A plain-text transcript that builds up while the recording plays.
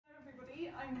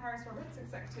I'm Carys,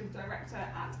 Executive Director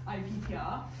at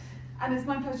IPPR, and it's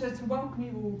my pleasure to welcome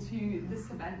you all to this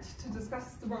event to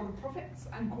discuss the role of profits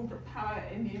and corporate power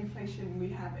in the inflation we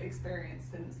have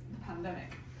experienced since the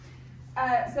pandemic.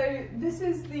 So this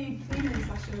is the plenary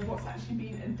session of what's actually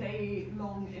been a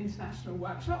day-long international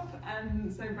workshop,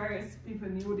 and so various people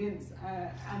in the audience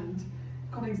and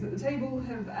colleagues at the table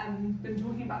have been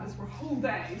talking about this for a whole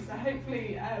day, so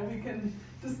hopefully we can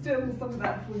distill some of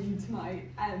that for you tonight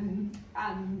and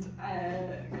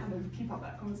kind of keep up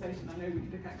that conversation. I know we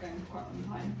could have kept going for quite a long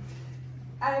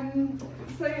time.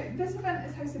 So this event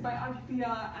is hosted by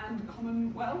IPPR and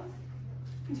Common Wealth,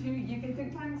 two UK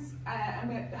think tanks, and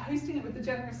we're hosting it with the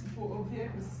generous support of the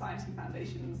Open Society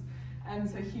Foundations, and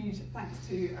so huge thanks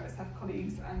to OSF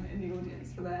colleagues in the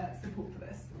audience for their support for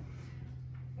this.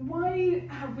 Why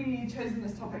have we chosen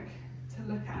this topic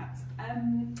to look at?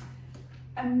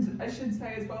 And I should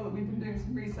say as well that we've been doing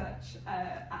some research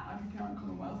at IPPR and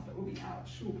Common Wealth that will be out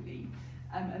shortly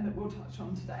and that we'll touch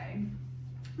on today.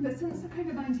 But since the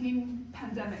COVID-19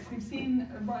 pandemic, we've seen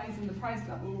a rise in the price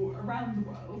level around the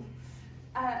world,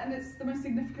 and it's the most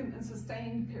significant and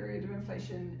sustained period of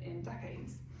inflation in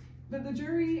decades. But the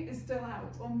jury is still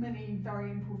out on many very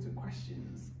important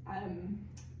questions.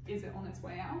 Is it on its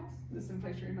way out, this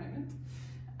inflationary moment?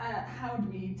 How do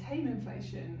we tame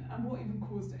inflation, and what even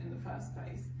caused it in the first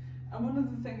place? And one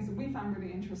of the things that we found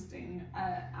really interesting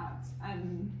at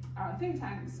our think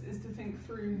tanks is to think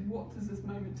through what does this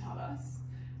moment tell us,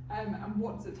 and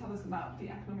what does it tell us about the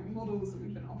economic models that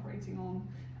we've been operating on,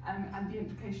 and the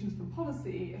implications for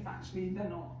policy if actually they're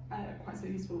not quite so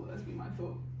useful as we might have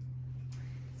thought.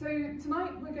 So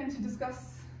tonight we're going to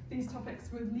discuss these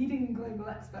topics with leading global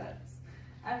experts.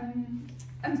 And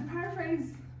to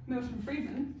paraphrase Milton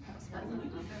Friedman, perhaps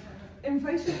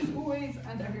inflation is always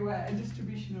and everywhere a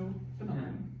distributional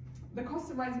phenomenon. The cost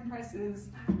of rising prices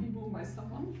have to be borne by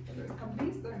someone, whether it's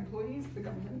companies, their employees, the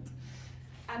government,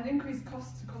 and increased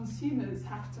costs to consumers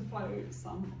have to flow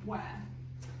somewhere.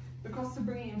 The cost of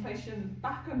bringing inflation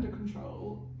back under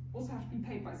control also have to be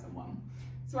paid by someone.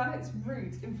 So at its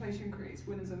root, inflation creates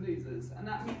winners and losers, and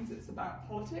that means it's about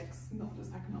politics, not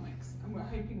just economics. And we're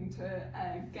hoping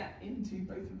to get into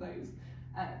both of those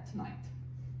tonight.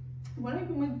 We'll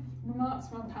open with remarks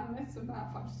from our panelists of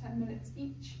about 5 to 10 minutes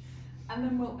each, and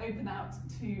then we'll open out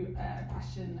to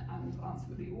question and answer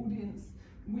with the audience.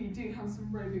 We do have some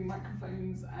roving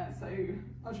microphones, so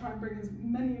I'll try and bring as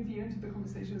many of you into the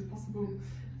conversation as possible.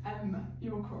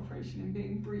 Your cooperation in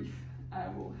being brief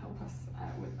will help us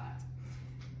with that.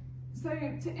 So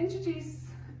to introduce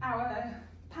our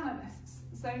panelists,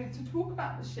 so to talk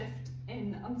about the shift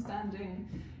in understanding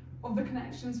of the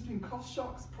connections between cost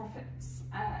shocks, profits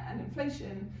and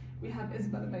inflation, we have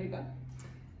Isabella Meagher.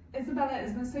 Isabella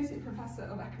is an Associate Professor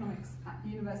of Economics at the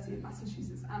University of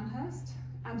Massachusetts Amherst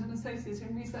and an Associate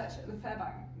in Research at the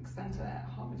Fairbanks Center at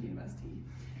Harvard University.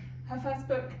 Her first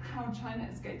book, How China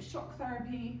Escaped Shock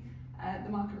Therapy, the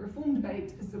Market Reform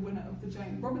Debate, is the winner of the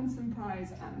Joan Robinson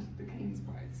Prize and the Keynes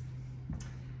Prize.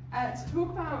 To talk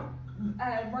about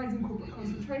rising corporate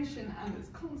concentration and its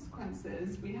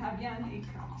consequences, we have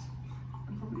Eeckhout.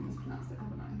 I probably mispronounced it,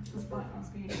 haven't I? Despite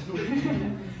asking you.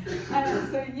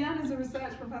 So Jan is a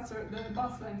research professor at the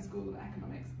Barcelona School of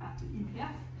Economics at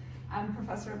UPF and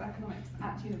Professor of Economics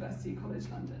at University College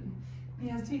London. He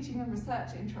has teaching and research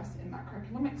interests in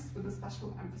macroeconomics with a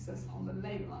special emphasis on the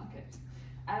labour market.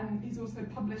 He's also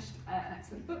published an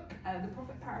excellent book, The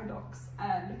Profit Paradox,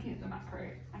 looking at the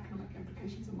macroeconomic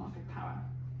implications of market power.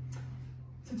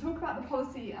 To talk about the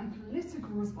policy and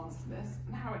political response to this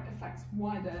and how it affects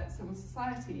wider civil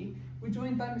society, we're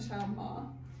joined by Meagher.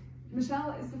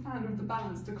 Meagher is the founder of the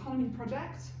Balanced Economy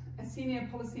Project, a senior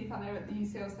policy fellow at the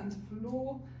UCL Centre for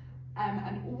Law,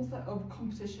 and author of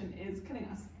Competition is Killing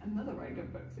Us, another very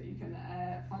good book that you can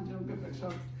find in all good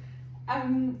bookshops.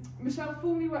 Meagher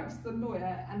formerly worked as a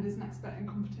lawyer and is an expert in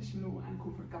competition law and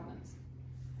corporate governance.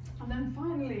 And then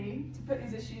finally, to put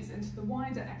these issues into the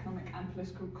wider economic and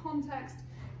political context,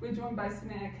 we're joined by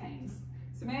Soumaya.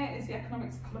 Soumaya is the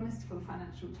economics columnist for the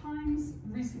Financial Times,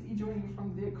 recently joining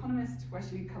from The Economist, where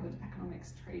she covered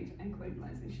economics, trade and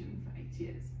globalisation for 8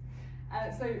 years.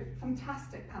 So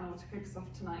fantastic panel to kick us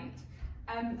off tonight.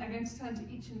 I'm going to turn to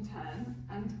each in turn,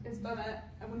 and Isabella,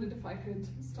 I wondered if I could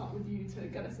start with you to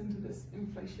get us into this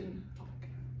inflation topic.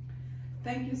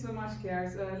 Thank you so much,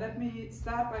 Carys. Let me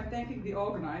start by thanking the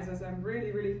organizers. I'm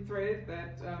really thrilled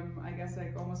that I guess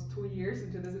like almost 2 years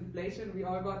into this inflation, we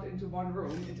all got into one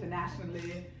room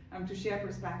internationally to share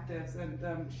perspectives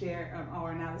and share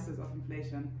our analysis of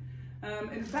inflation.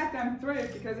 In fact, I'm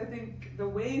thrilled because I think the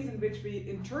ways in which we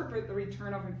interpret the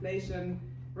return of inflation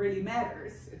really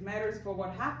matters. It matters for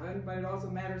what happened, but it also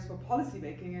matters for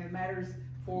policymaking, and it matters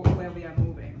for where we are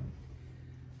moving.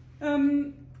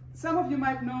 Some of you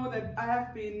might know that I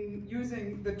have been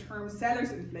using the term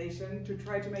seller's inflation to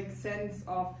try to make sense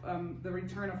of the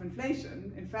return of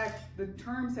inflation. In fact, the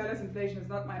term seller's inflation is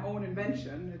not my own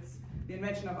invention. It's the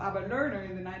invention of Albert Lerner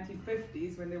in the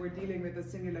 1950s when they were dealing with a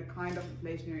similar kind of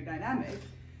inflationary dynamic.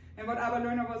 And what Albert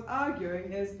Lerner was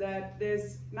arguing is that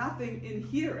there's nothing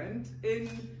inherent in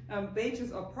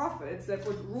wages or profits that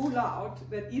would rule out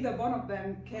that either one of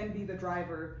them can be the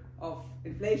driver of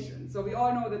inflation. So we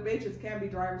all know that wages can be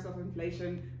drivers of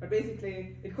inflation, but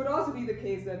basically it could also be the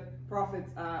case that profits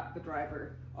are the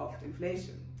driver of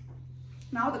inflation.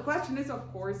 Now the question is,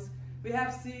 of course, we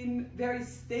have seen very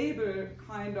stable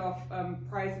kind of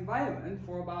price environment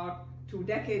for about 2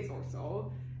 decades or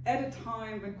so, at a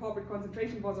time when corporate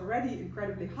concentration was already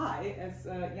incredibly high, as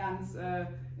Jan's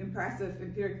impressive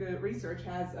empirical research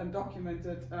has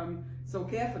documented so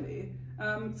carefully.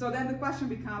 So then the question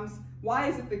becomes, why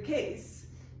is it the case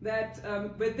that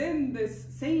within this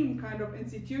same kind of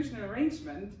institutional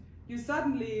arrangement, you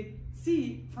suddenly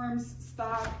see firms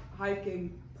start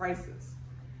hiking prices?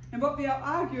 And what we are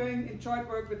arguing in joint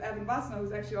work with Evan Wassner,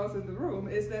 who's actually also in the room,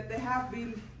 is that there have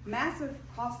been massive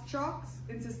cost shocks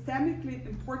in systemically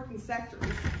important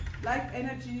sectors like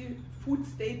energy, food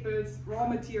staples, raw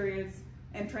materials,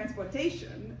 and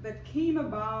transportation that came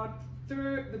about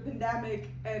through the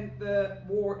pandemic and the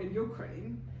war in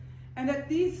Ukraine. And that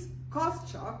these cost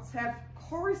shocks have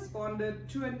corresponded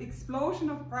to an explosion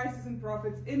of prices and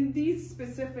profits in these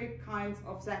specific kinds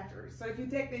of sectors. So if you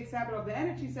take the example of the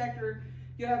energy sector,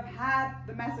 you have had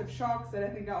the massive shocks that I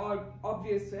think are all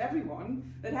obvious to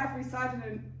everyone that have resulted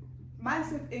in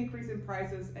massive increase in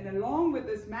prices, and along with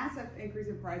this massive increase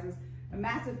in prices, a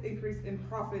massive increase in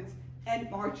profits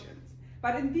and margins.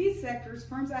 But in these sectors,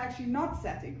 firms are actually not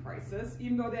setting prices,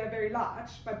 even though they are very large,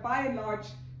 but by and large,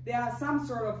 they are some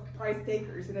sort of price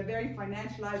takers in a very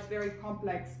financialized, very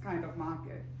complex kind of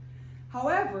market.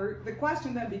 However, the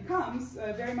question then becomes,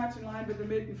 very much in line with the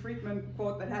Milton Friedman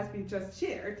quote that has been just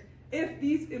shared, if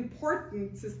these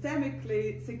important,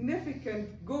 systemically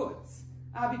significant goods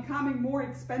are becoming more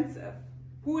expensive,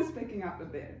 who is picking up the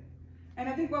bill? And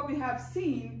I think what we have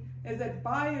seen is that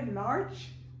by and large,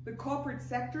 the corporate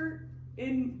sector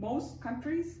in most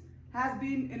countries has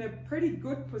been in a pretty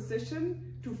good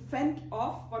position to fend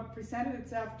off what presented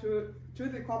itself to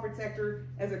the corporate sector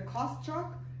as a cost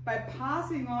shock by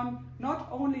passing on not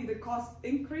only the cost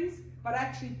increase, but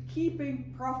actually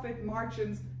keeping profit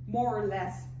margins more or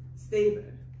less stable.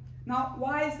 Now,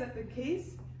 why is that the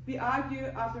case? We argue,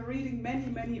 after reading many,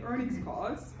 many earnings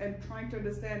calls and trying to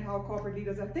understand how corporate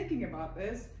leaders are thinking about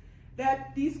this,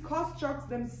 that these cost shocks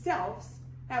themselves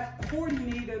have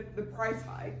coordinated the price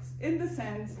hikes in the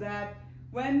sense that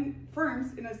when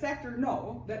firms in a sector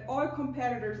know that all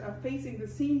competitors are facing the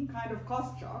same kind of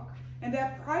cost shock and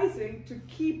they're pricing to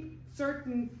keep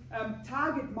certain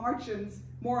target margins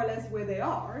more or less where they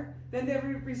are, then they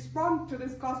respond to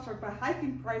this cost shock by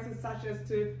hiking prices such as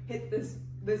to hit this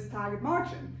target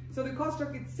margin. So the cost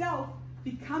shock itself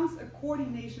becomes a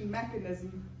coordination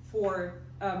mechanism for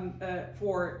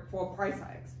price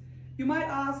hikes. You might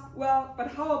ask, well, but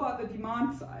how about the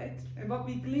demand side? And what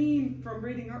we glean from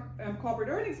reading corporate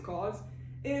earnings calls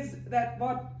is that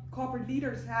what corporate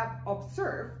leaders have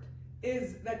observed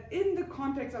is that in the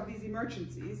context of these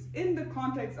emergencies, in the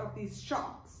context of these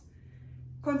shocks,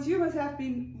 consumers have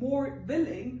been more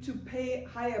willing to pay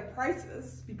higher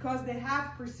prices because they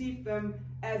have perceived them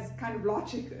as kind of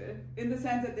logical, in the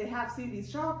sense that they have seen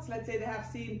these shocks. Let's say they have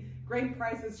seen grain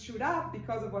prices shoot up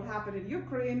because of what happened in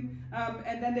Ukraine,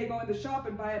 and then they go in the shop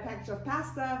and buy a package of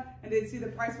pasta, and they see the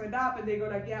price went up, and they go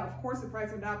like, yeah, of course the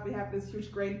price went up, we have this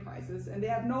huge grain prices. And they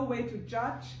have no way to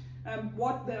judge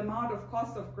what the amount of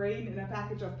cost of grain in a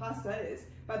package of pasta is,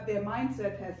 but their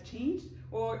mindset has changed,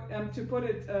 or to put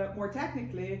it more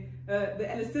technically,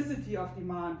 the elasticity of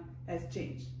demand has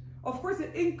changed. Of course,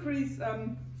 an increase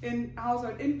in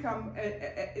household income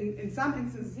in some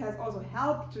instances has also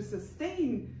helped to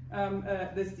sustain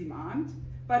this demand,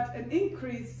 but an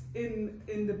increase in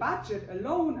the budget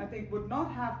alone, I think, would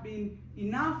not have been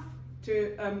enough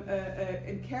to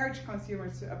encourage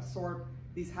consumers to absorb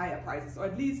these higher prices, or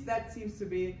at least that seems to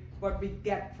be what we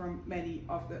get from many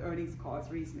of the earnings calls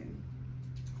reasoning.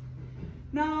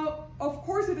 Now, of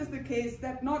course it is the case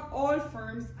that not all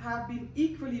firms have been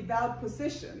equally well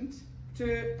positioned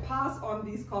to pass on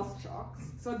these cost shocks.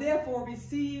 So therefore we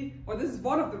see, or this is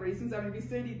one of the reasons, I mean, we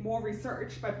still need more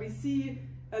research, but we see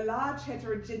a large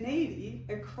heterogeneity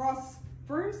across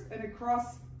firms and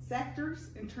across sectors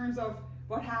in terms of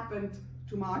what happened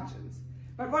to margins.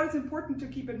 But what is important to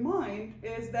keep in mind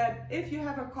is that if you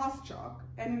have a cost shock,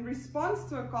 and in response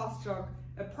to a cost shock,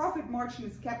 a profit margin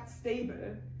is kept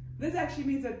stable, this actually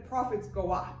means that profits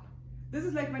go up. This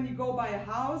is like when you go buy a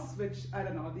house, which, I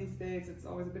don't know, these days it's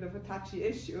always a bit of a touchy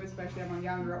issue, especially among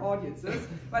younger audiences.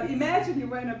 But imagine you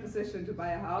were in a position to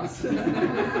buy a house.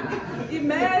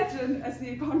 Imagine, as the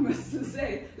economists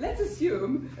say, let's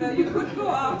assume you could go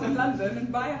out in London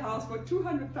and buy a house for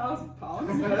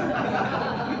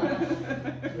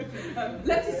 £200,000.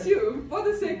 Let's assume, for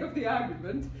the sake of the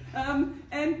argument,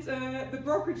 and the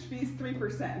brokerage fee is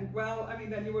 3%. Well, I mean,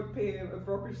 then you would pay a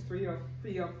brokerage fee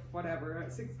of whatever,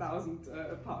 6,000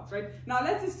 pounds, right? Now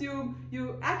let's assume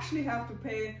you actually have to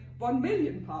pay £1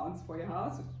 million for your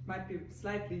house, which might be a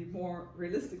slightly more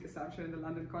realistic assumption in the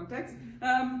London context,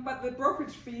 but the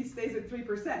brokerage fee stays at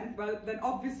 3%. Well, then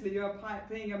obviously you're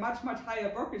paying a much, much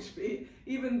higher brokerage fee,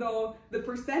 even though the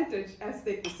percentage has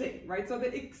stayed the same, right? So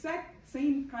the exact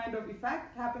same kind of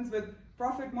effect happens with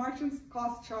profit margins,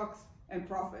 cost shocks, and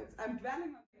profits. I'm dwelling on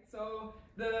it. So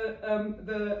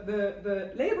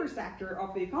the labor sector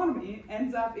of the economy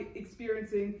ends up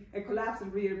experiencing a collapse in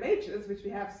real wages, which we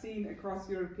have seen across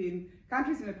European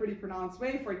countries in a pretty pronounced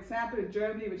way. For example, in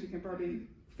Germany, which you can probably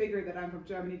figure that I'm from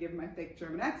Germany given my thick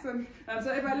German accent.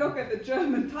 So if I look at the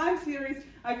German time series,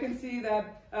 I can see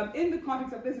that in the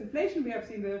context of disinflation, we have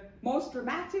seen the most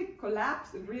dramatic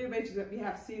collapse in real wages that we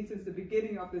have seen since the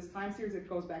beginning of this time series. It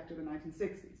goes back to the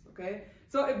 1960s, okay?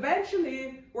 So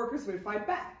eventually, workers will fight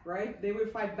back, right? They will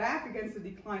fight back against the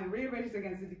decline in real wages,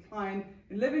 against the decline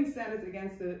in living standards,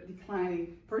 against the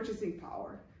declining purchasing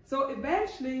power. So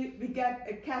eventually, we get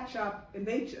a catch-up in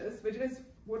wages, which is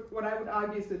what I would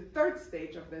argue is the third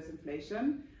stage of this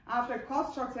inflation. After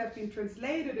cost shocks have been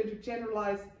translated into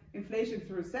generalized inflation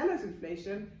through sellers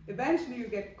inflation, eventually you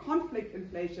get conflict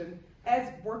inflation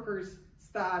as workers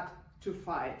start to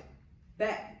fight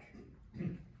back.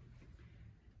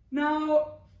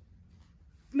 Now,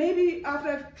 maybe after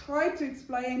I've tried to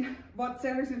explain what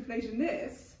sellers inflation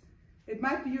is, it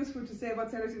might be useful to say what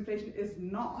sellers inflation is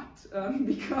not,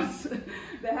 because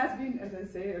there has been, as I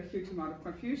say, a huge amount of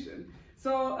confusion.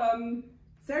 So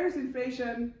sellers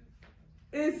inflation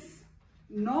is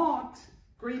not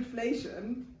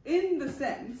greedflation in the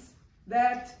sense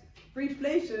that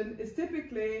greedflation is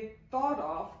typically thought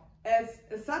of as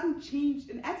a sudden change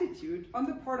in attitude on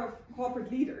the part of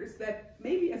corporate leaders that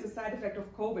maybe as a side effect of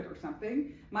COVID or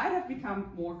something might have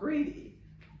become more greedy.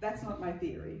 That's not my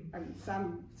theory. I mean,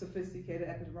 some sophisticated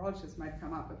epidemiologists might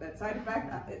come up with that side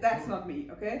effect. That's not me,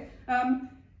 okay?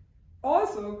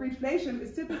 Also, greedflation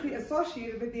is typically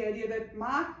associated with the idea that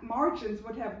margins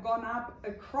would have gone up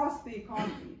across the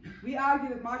economy. We argue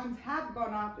that margins have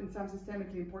gone up in some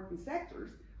systemically important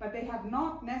sectors, but they have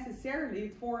not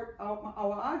necessarily, for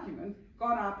our argument,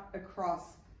 gone up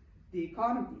across the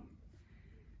economy.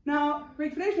 Now,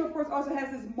 greedflation, of course, also has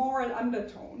this moral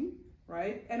undertone,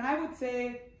 right? And I would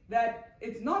say that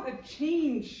it's not a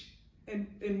change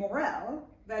in morale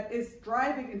that is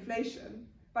driving inflation,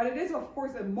 but it is, of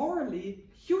course, a morally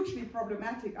hugely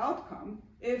problematic outcome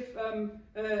if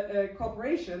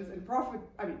corporations and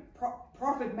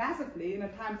profit massively in a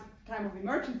time of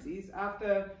emergencies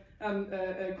after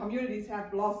communities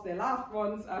have lost their loved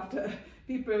ones, after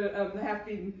people have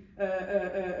been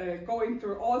going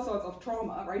through all sorts of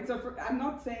trauma, right? So I'm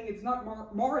not saying it's not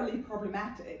morally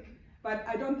problematic, but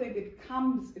I don't think it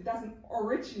doesn't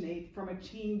originate from a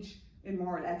change in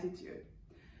moral attitude.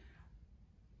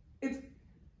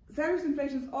 Sellers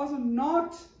inflation is also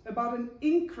not about an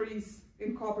increase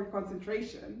in corporate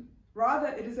concentration. Rather,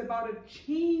 it is about a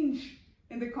change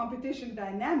in the competition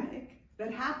dynamic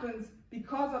that happens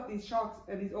because of these shocks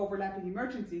and these overlapping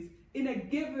emergencies in a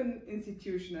given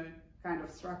institutional kind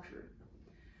of structure.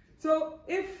 So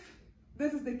if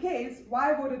this is the case,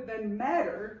 why would it then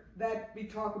matter that we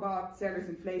talk about sellers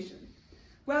inflation?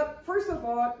 Well, first of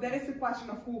all, there is the question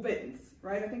of who wins,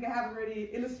 right? I think I have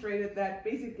already illustrated that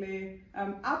basically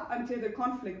up until the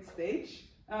conflict stage,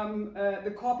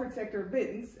 the corporate sector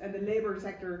wins and the labor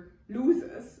sector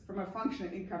loses from a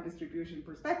functional income distribution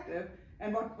perspective.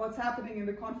 And what's happening in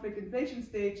the conflict inflation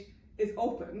stage is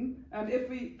open. If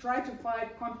we try to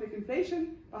fight conflict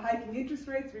inflation by hiking interest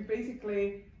rates, we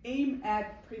basically aim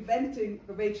at preventing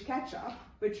the wage catch-up,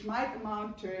 which might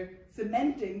amount to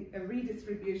cementing a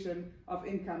redistribution of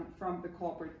income from the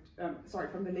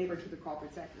from the labor to the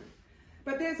corporate sector.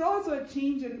 But there's also a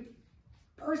change in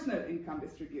personal income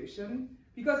distribution,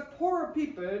 because poorer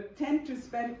people tend to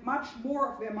spend much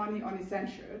more of their money on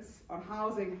essentials, on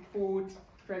housing, food,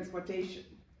 transportation,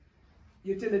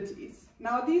 utilities.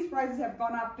 Now these prices have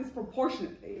gone up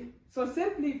disproportionately. So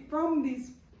simply from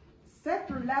these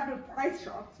sector-level price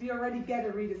shocks, we already get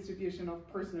a redistribution of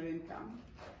personal income.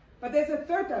 But there's a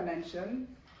third dimension.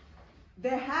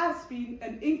 There has been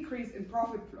an increase in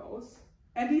profit flows,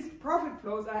 and these profit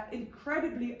flows are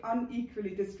incredibly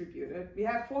unequally distributed. We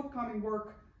have forthcoming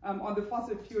work on the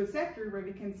fossil fuel sector where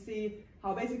we can see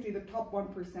how basically the top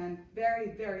 1%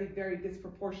 very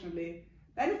disproportionately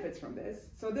benefits from this.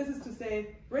 So this is to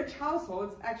say rich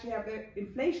households actually have their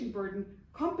inflation burden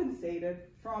compensated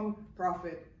from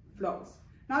profit flows.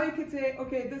 Now you could say,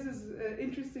 okay, this is an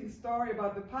interesting story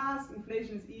about the past,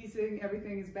 inflation is easing,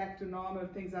 everything is back to normal,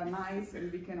 things are nice,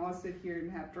 and we can all sit here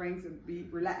and have drinks and be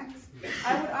relaxed.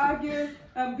 I would argue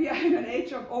we are in an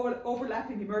age of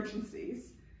overlapping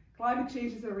emergencies. Climate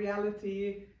change is a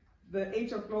reality. The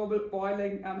age of global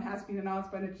boiling has been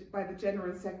announced by the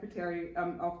General Secretary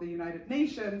of the United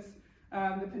Nations.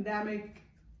 The pandemic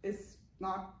is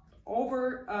not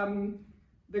over.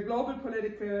 The global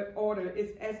political order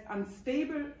is as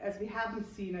unstable as we haven't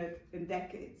seen it in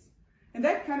decades. In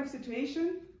that kind of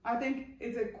situation, I think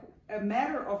it's a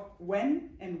matter of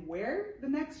when and where the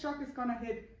next shock is going to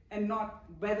hit, and not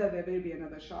whether there will be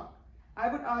another shock. I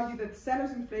would argue that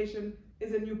seller's inflation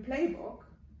is a new playbook,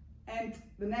 and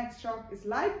the next shock is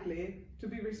likely to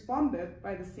be responded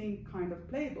by the same kind of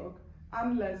playbook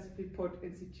unless we put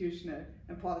institutional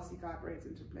and policy guardrails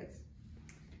into place.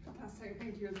 Fantastic,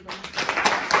 thank you, Isabella.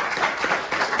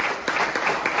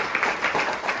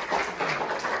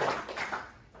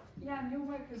 Yeah, and your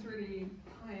work has really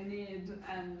pioneered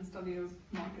the study of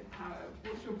market power.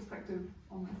 What's your perspective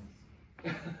on this?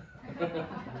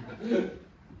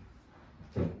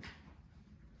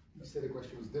 You said the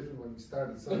question was different when we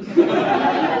started, so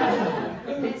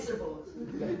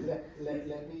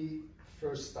let me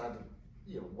first start.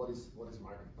 What is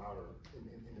market power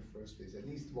in the first place? At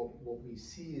least what we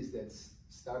see is that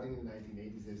starting in the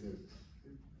 1980s, there's a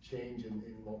change in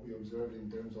what we observed in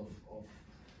terms of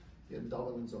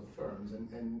dominance of firms,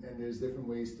 and there's different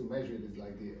ways to measure it. It's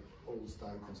like the old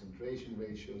style concentration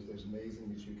ratios. There's ways in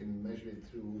which you can measure it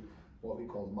through what we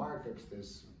call markups.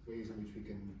 There's ways in which we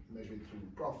can measure it through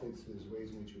profits. There's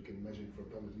ways in which we can measure it for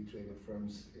publicly traded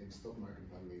firms in stock market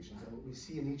valuations. And what we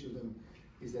see in each of them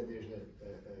is that there's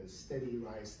a steady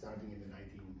rise starting in the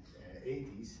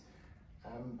 1980s.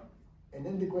 And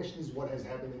then the question is what has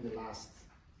happened in the last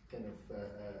kind of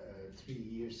 3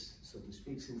 years, so to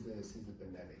speak, since the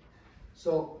pandemic.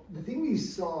 So the thing we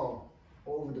saw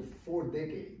over the 4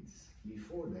 decades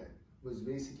before that was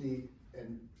basically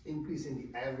an increase in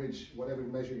the average, whatever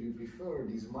measure you prefer,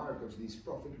 these markups, these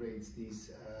profit rates,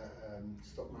 these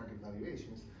stock market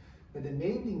valuations. But the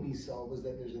main thing we saw was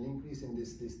that there's an increase in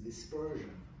this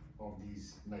dispersion of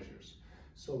these measures.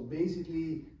 So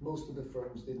basically, most of the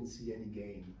firms didn't see any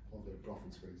gain of their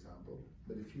profits, for example,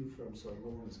 but a few firms saw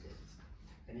enormous gains.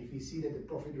 And if you see that the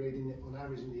profit rate on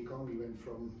average in the economy went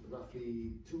from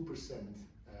roughly 2%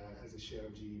 as a share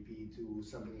of GDP to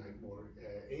something like more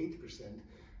 8%,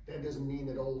 that doesn't mean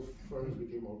that all firms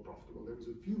became more profitable. There was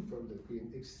a few firms that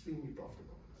became extremely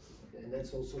profitable. Okay? And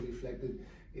that's also reflected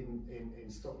in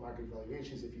stock market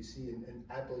valuations. If you see an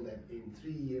Apple that in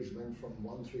 3 years went from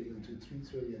 1 trillion to 3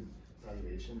 trillion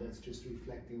valuation, that's just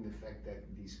reflecting the fact that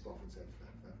these profits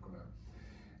have gone up.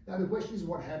 Now the question is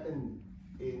what happened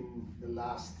in the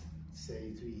last,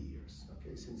 say, 3 years,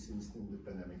 okay, since the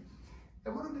pandemic.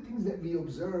 And one of the things that we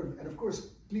observe, and of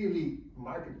course, clearly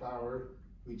market power,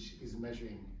 which is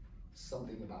measuring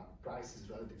something about prices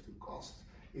relative to cost,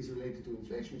 is related to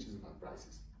inflation, which is about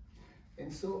prices.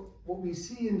 And so what we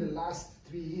see in the last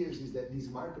 3 years is that these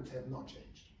markets have not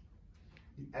changed.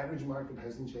 The average market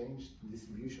hasn't changed, the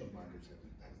distribution of markets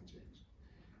hasn't changed.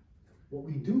 What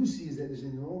we do see is that there's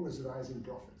an enormous rise in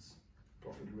profits,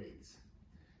 profit rates.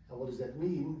 And what does that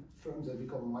mean? Firms have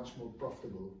become much more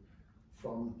profitable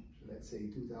from, let's say,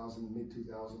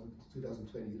 mid-2000,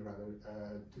 2020 rather,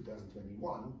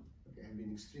 2021, okay, and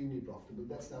been extremely profitable.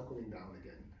 That's now coming down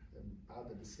again,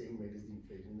 about at the same rate as the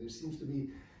inflation. There seems to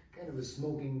be kind of a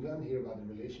smoking gun here about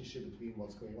the relationship between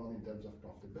what's going on in terms of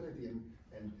profitability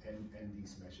and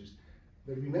these measures.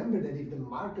 But remember that if the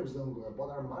markups don't go up, what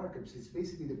are markups? It's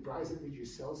basically the price at which you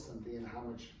sell something and how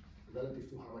much relative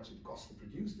to how much it costs to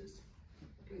produce this.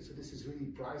 Okay, so this is really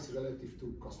price relative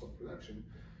to cost of production.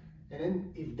 And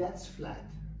then if that's flat,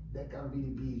 that can't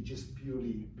really be just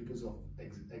purely because of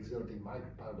exerting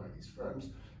market power by these firms.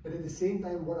 But at the same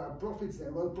time, what are profits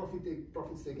then? Well,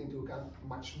 profits take into account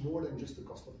much more than just the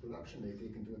cost of production. They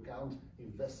take into account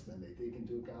investment, they take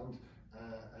into account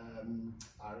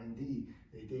R&D,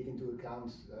 they take into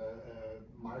account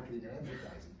marketing and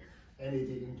advertising, and they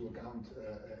take into account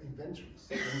inventories.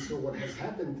 And so what has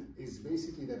happened is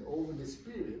basically that over this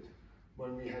period,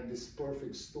 when we had this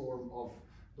perfect storm of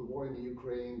the war in the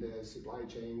Ukraine, the supply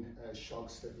chain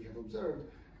shocks that we have observed,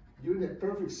 during that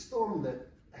perfect storm that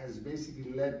has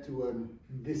basically led to a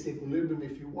disequilibrium,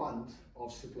 if you want,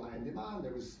 of supply and demand.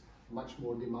 There was much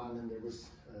more demand than there was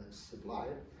supply.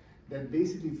 That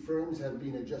basically firms have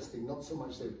been adjusting not so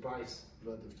much their price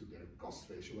relative to their cost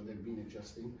ratio. What they've been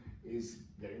adjusting is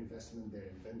their investment, their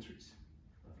inventories.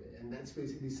 Okay, and that's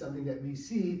basically something that we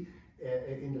see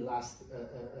in the last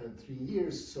 3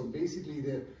 years. So basically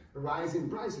the rise in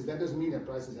prices, that doesn't mean that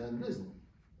prices haven't risen,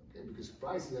 okay, because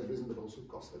prices have risen, but also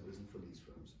costs have risen for these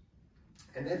firms.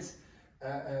 And that's,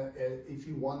 if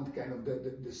you want, kind of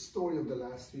the story of the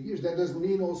last 3 years. That doesn't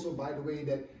mean also, by the way,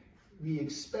 that we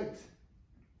expect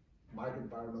market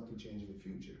power not to change in the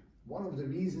future. One of the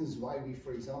reasons why we,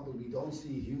 for example, we don't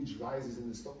see huge rises in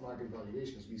the stock market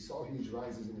valuations. We saw huge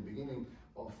rises in the beginning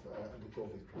of the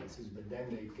COVID crisis, but then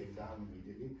they came down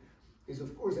immediately, is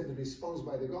of course that the response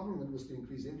by the government was to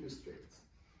increase interest rates.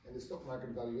 And the stock market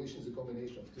valuation is a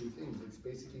combination of two things. It's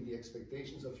basically the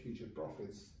expectations of future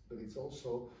profits, but it's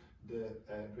also the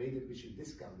rate at which you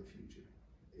discount the future.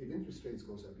 If interest rates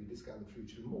goes up, you discount the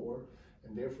future more,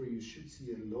 and therefore you should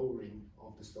see a lowering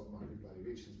of the stock market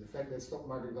valuations. The fact that stock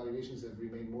market valuations have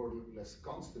remained more or less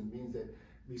constant means that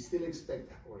we still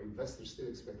expect, or investors still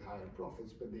expect, higher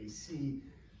profits, but they see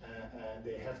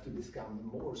they have to discount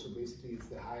them more. So basically it's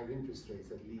the higher interest rates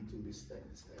that lead to this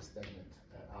stagnant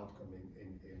outcome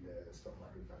in the stock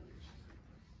market valuations.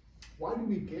 Why do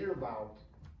we care about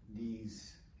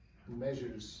these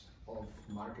measures of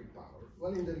market power?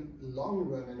 Well, in the long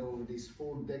run and over these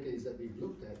 4 decades that we've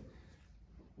looked at,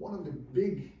 one of the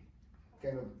big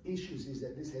kind of issues is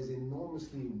that this has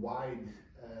enormously wide,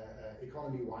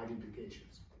 economy-wide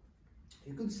implications.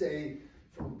 You could say,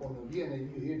 from a point of view,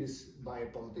 and you hear this by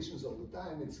politicians all the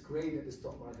time, it's great that the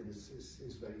stock market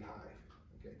is very high.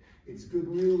 Okay, it's good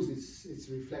news. It's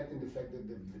reflecting the fact that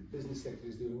the business sector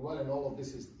is doing well, and all of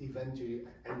this is eventually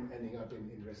ending up in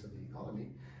the rest of the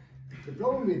economy. The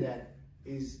problem with that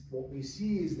is what we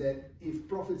see is that if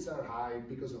profits are high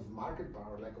because of market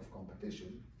power, lack of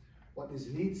competition, what this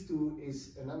leads to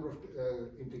is a number of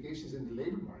implications in the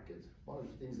labor market. One of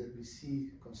the things that we see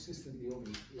consistently over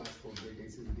the last 4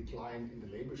 decades is a decline in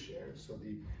the labor share. So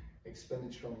the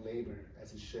expenditure on labor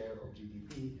as a share of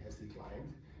GDP has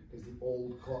declined. There's the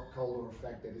old color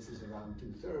effect that this is around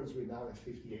 2/3. We're now at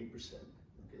 58%.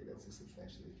 Okay, that's a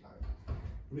substantial decline.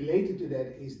 Related to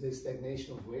that is the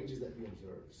stagnation of wages that we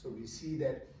observe. So we see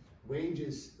that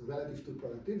wages relative to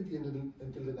productivity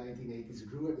until the 1980s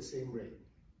grew at the same rate.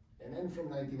 And then from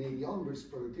 1980 onwards,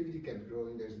 productivity kept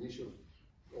growing. There's an issue of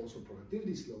also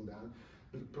productivity slowed down,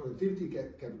 but productivity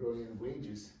kept growing and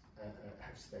wages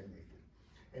have stagnated.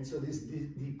 And so this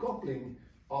decoupling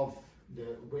of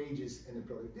the wages and the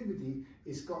productivity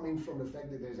is coming from the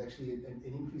fact that there's actually an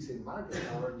increase in market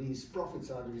power. These profits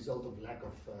are the result of lack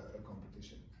of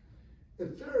competition. The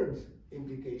third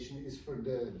implication is for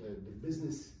the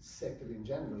business sector in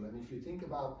general. And if you think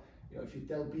about, if you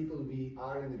tell people we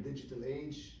are in a digital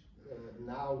age,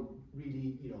 now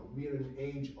really, we're in an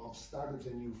age of startups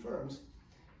and new firms.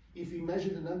 If we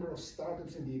measure the number of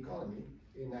startups in the economy,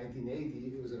 in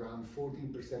 1980, it was around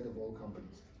 14% of all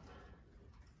companies.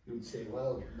 You would say,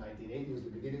 well, 1980 was the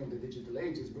beginning of the digital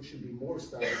age, there should be more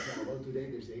startups now. Well,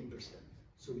 today there's 8%.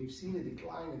 So we've seen a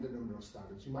decline in the number of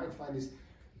startups. You might find this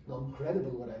not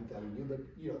credible what I'm telling you, but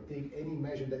take any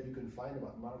measure that you can find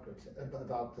about markets,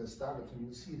 about startups, and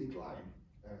you'll see a decline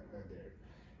there.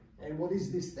 And what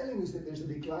is this telling us? That there's a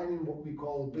decline in what we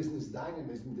call business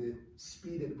dynamism, the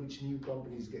speed at which new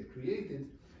companies get created.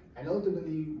 And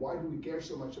ultimately, why do we care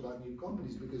so much about new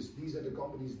companies? Because these are the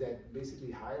companies that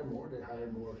basically hire more, they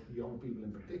hire more young people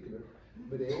in particular,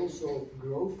 but they also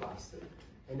grow faster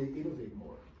and they innovate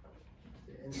more.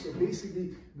 And so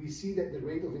basically, we see that the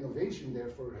rate of innovation,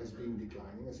 therefore, has been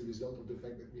declining as a result of the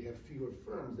fact that we have fewer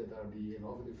firms that are the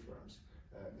innovative firms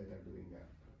that are doing that.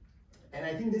 And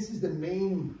I think this is the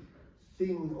main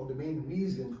thing, or the main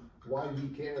reason why we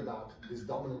care about this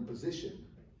dominant position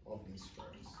of these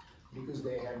firms, because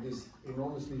they have these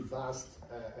enormously vast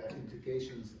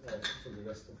implications for the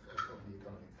rest of the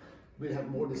economy. We'll have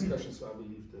more discussions, so I will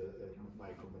leave my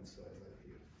comments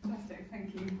here. Fantastic,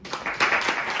 thank you.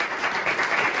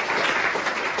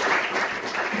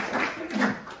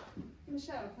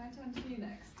 Michelle, can I turn to you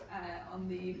next on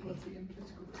the policy and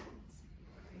political reforms?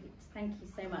 Thank you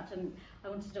so much, and I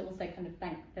wanted to also kind of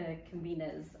thank the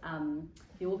conveners,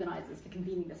 the organisers, for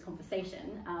convening this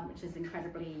conversation, which is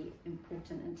incredibly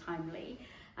important and timely.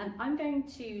 And I'm going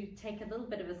to take a little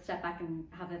bit of a step back and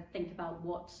have a think about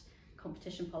what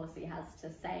competition policy has to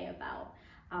say about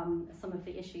some of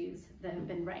the issues that have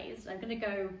been raised. I'm going to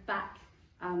go back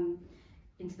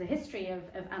into the history of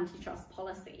antitrust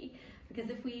policy, because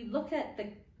if we look at the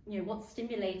what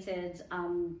stimulated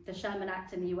the Sherman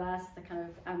Act in the US, the kind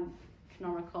of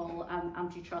canonical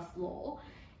antitrust law,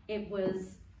 it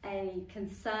was a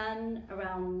concern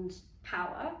around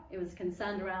power. It was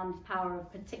concerned around power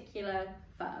of particular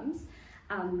firms,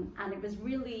 and it was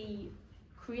really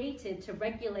created to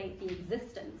regulate the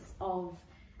existence of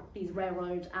these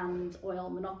railroad and oil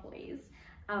monopolies.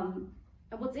 And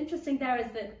what's interesting there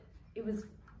is that it was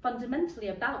fundamentally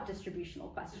about distributional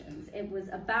questions. It was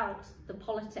about the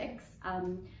politics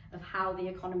of how the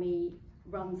economy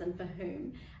runs and for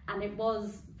whom. And it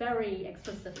was very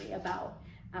explicitly about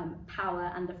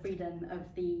power and the freedom of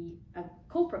the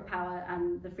corporate power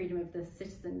and the freedom of the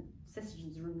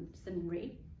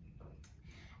citizenry.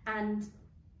 And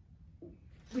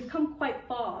we've come quite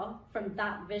far from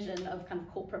that vision of kind of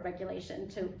corporate regulation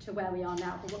to where we are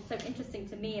now. But what's so interesting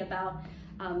to me about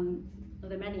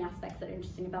there are many aspects that are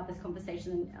interesting about this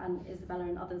conversation and Isabella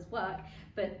and others' work,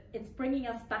 but it's bringing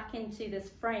us back into this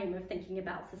frame of thinking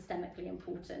about systemically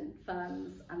important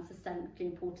firms and systemically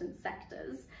important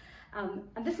sectors.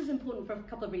 And this is important for a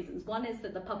couple of reasons. One is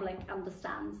that the public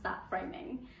understands that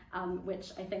framing,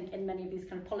 which I think in many of these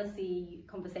kind of policy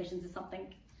conversations is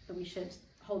something that we should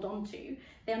hold on to.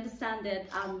 They understand it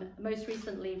most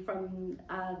recently from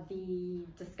the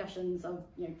discussions of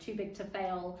too big to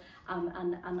fail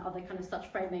and other kind of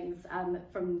such framings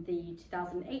from the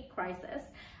 2008 crisis.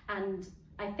 And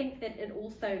I think that it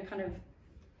also kind of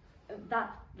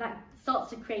that starts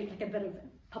to create like a bit of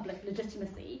public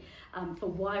legitimacy for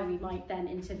why we might then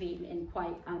intervene in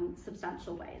quite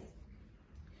substantial ways.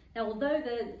 Now, although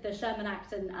the Sherman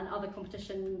Act and other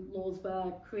competition laws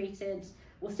were created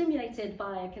or stimulated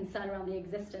by a concern around the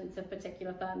existence of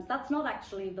particular firms, that's not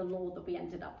actually the law that we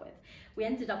ended up with. We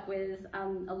ended up with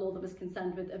a law that was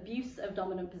concerned with abuse of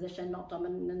dominant position, not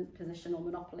dominant position or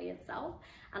monopoly itself,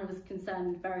 and was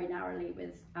concerned very narrowly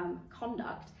with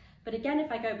conduct. But again,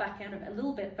 if I go back kind of a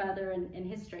little bit further in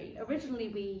history, originally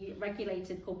we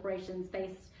regulated corporations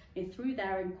based through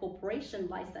their incorporation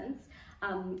license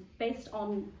based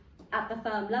on at the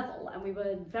firm level, and we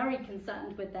were very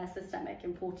concerned with their systemic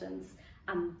importance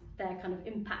and their kind of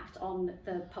impact on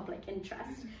the public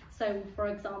interest. So, for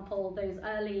example, those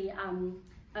early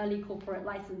corporate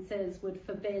licenses would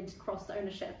forbid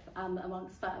cross-ownership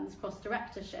amongst firms,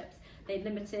 cross-directorships. They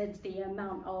limited the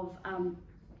amount of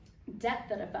debt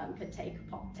that a firm could take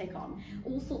on.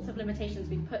 All sorts of limitations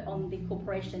we put on the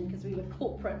corporation because we were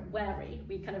corporate wary.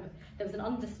 There was an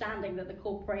understanding that the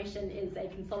corporation is a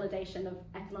consolidation of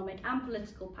economic and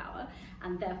political power,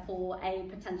 and therefore a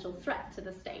potential threat to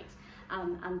the state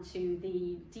and to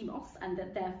the demos, and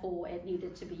that therefore it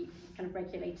needed to be kind of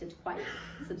regulated quite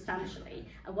substantially.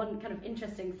 And one kind of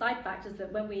interesting side fact is that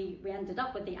when we ended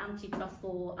up with the antitrust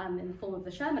law in the form of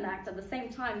the Sherman Act, at the same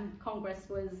time Congress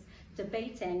was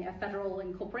debating a federal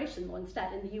incorporation law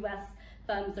instead. In the US,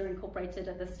 firms are incorporated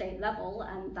at the state level,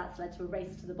 and that's led to a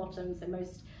race to the bottom. So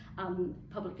most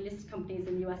publicly listed companies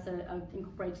in the US are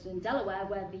incorporated in Delaware,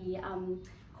 where the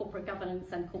corporate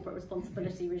governance and corporate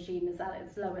responsibility regime is at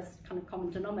its lowest kind of common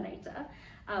denominator.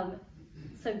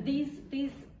 So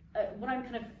what I'm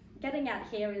kind of getting at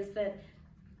here is that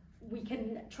we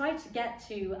can try to get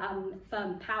to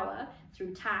firm power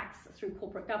through tax, through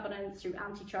corporate governance, through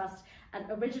antitrust, and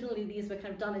originally these were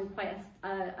kind of done in quite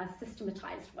a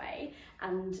systematized way,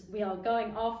 and we are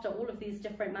going after all of these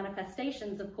different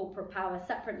manifestations of corporate power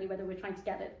separately, whether we're trying to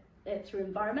get it through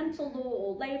environmental law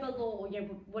or labor law or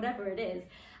whatever it is.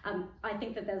 I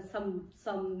think that there's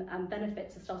some benefit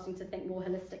to starting to think more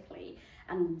holistically,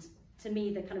 and to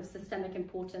me the kind of systemic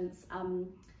importance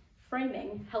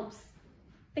framing helps us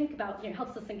think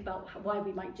about why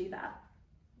we might do that.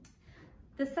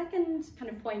 The second kind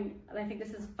of point, and I think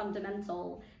this is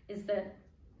fundamental, is that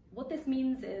what this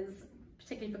means is,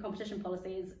 particularly for competition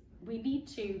policies, we need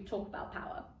to talk about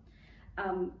power.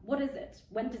 What is it?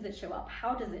 When does it show up?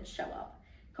 How does it show up?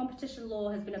 Competition law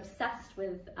has been obsessed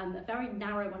with a very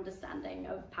narrow understanding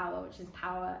of power, which is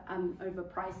power over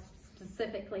price,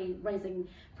 specifically raising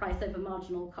price over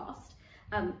marginal cost.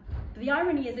 But the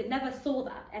irony is it never saw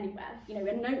that anywhere.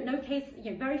 In no case,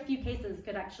 very few cases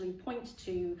could actually point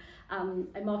to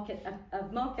a market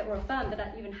or a firm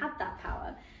that even had that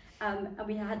power. And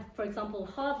we had, for example,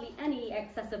 hardly any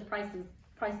excessive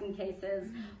pricing cases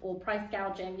or price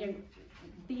gouging.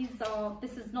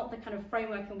 This is not the kind of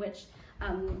framework in which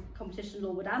competition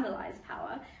law would analyse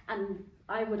power, and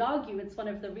I would argue it's one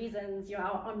of the reasons,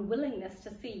 our unwillingness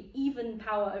to see even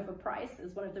power over price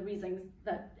is one of the reasons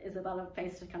that Isabella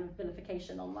faced a kind of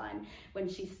vilification online when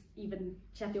she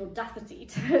had the audacity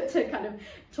to kind of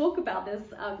talk about this,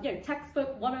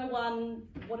 textbook 101,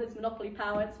 what is monopoly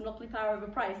power? It's monopoly power over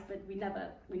price, but we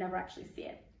never actually see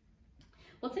it.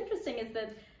 What's interesting is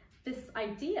that this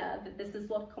idea that this is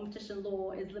what competition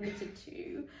law is limited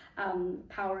to,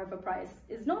 power over price,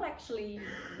 is not actually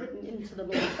written into the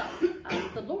law itself.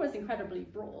 The law is incredibly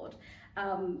broad.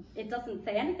 It doesn't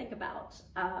say anything about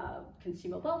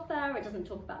consumer welfare, it doesn't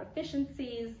talk about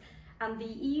efficiencies, and the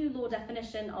EU law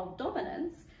definition of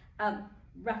dominance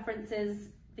references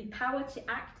the power to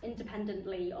act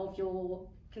independently of your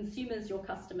consumers, your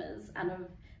customers, and of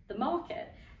the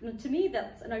market. And to me,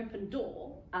 that's an open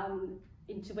door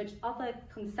into which other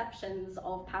conceptions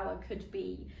of power could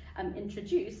be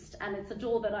introduced, and it's a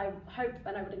door that I hope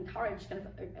and I would encourage kind of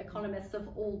economists of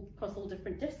across all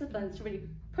different disciplines to really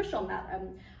push on that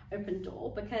open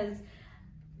door, because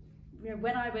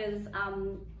when I was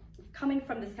coming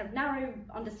from this kind of narrow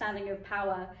understanding of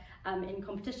power in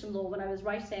competition law, when I was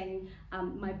writing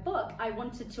my book, I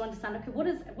wanted to understand, okay, what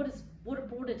do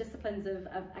broader disciplines of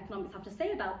economics have to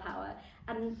say about power?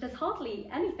 And there's hardly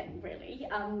anything really,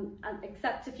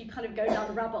 except if you kind of go down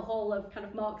the rabbit hole of kind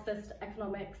of Marxist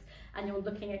economics and you're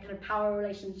looking at kind of power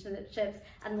relationships,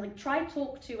 and like try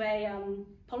talk to a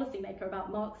policymaker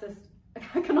about Marxist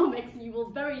economics, you will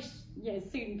very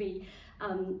soon be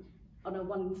on a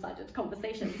one-sided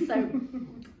conversation. So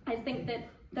I think that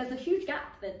there's a huge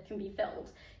gap that can be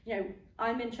filled.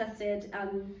 I'm interested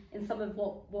in some of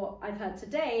what I've heard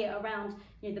today around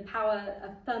the power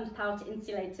of firms' power to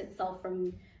insulate itself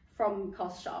from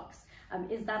cost shocks.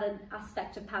 Is that an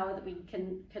aspect of power that we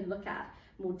can look at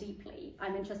more deeply?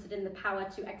 I'm interested in the power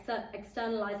to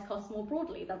externalize costs more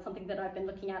broadly. That's something that I've been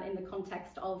looking at in the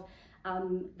context of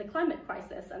the climate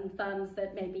crisis and firms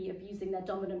that may be abusing their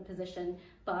dominant position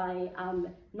by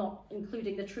not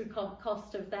including the true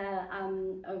cost of their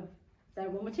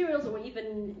raw materials, or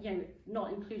even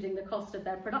not including the cost of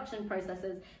their production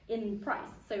processes in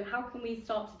price. So how can we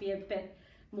start to be a bit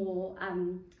more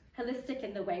holistic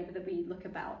in the way that we look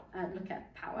at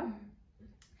power?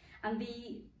 And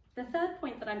the third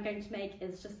point that I'm going to make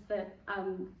is just that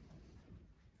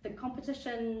the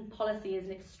competition policy is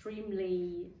an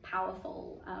extremely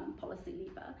powerful policy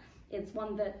lever. It's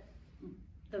one that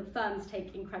the firms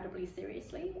take incredibly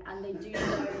seriously, and they do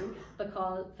so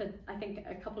because, for I think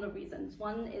a couple of reasons.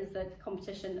 One is that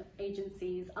competition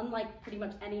agencies, unlike pretty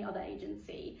much any other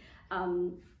agency,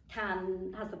 have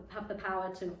the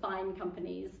power to fine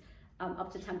companies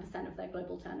up to 10% of their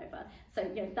global turnover. So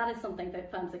that is something that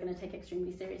firms are going to take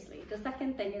extremely seriously. The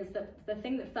second thing is that the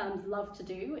thing that firms love to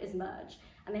do is merge,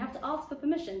 and they have to ask for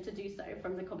permission to do so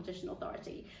from the competition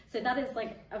authority. So that is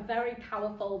like a very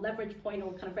powerful leverage point,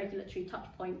 or kind of regulatory touch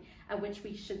point, at which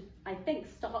we should, I think,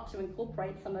 start to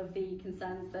incorporate some of the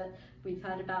concerns that we've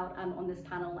heard about on this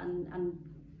panel and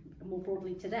more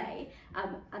broadly today.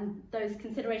 And those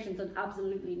considerations are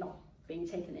absolutely not being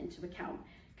taken into account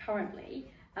currently.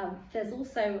 There's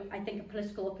also, I think, a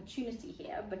political opportunity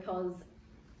here, because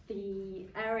the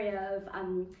area of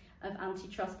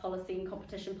antitrust policy and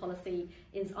competition policy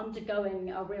is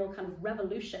undergoing a real kind of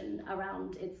revolution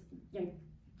around its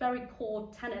very core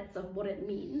tenets of what it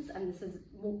means, and this is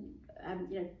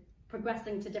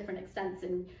progressing to different extents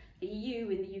in the EU,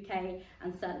 in the UK,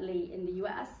 and certainly in the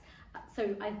US.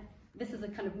 So this is a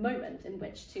kind of moment in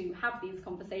which to have these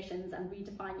conversations and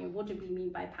redefine what do we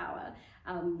mean by power.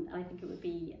 I think it would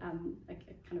be a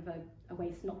kind of a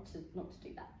waste not to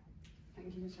do that.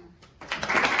 Thank you, Michelle.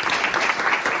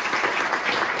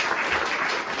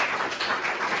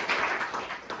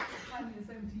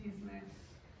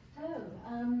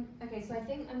 Oh, okay, so I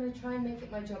think I'm going to try and make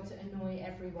it my job to annoy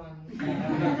everyone.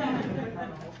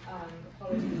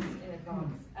 Apologies in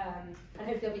advance. I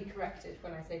hope they'll be corrected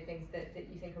when I say things that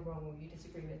you think are wrong or you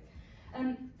disagree with.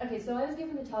 Okay, so I was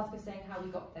given the task of saying how we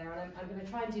got there, and I'm going to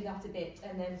try and do that a bit,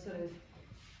 and then sort of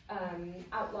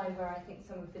outline where I think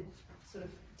some of the sort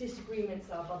of disagreements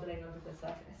are bubbling under the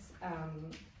surface,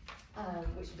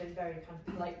 which have been very kind of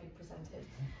politely presented.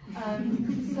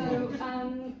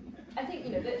 I think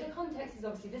the context is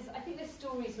obviously this. I think this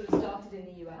story sort of started in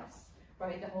the US,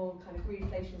 right? The whole kind of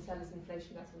greenflation, sellers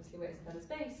inflation. That's obviously where Isabella's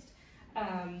based.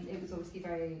 It was obviously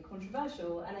very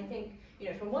controversial, and I think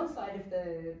from one side of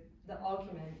the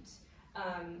argument,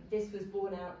 this was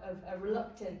born out of a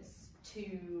reluctance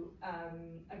to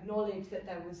acknowledge that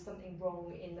there was something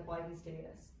wrong in the Biden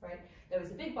stimulus, right? There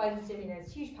was a big Biden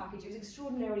stimulus, huge package. It was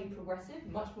extraordinarily progressive,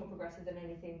 much more progressive than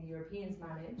anything the Europeans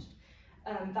managed.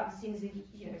 that was seen as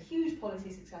a huge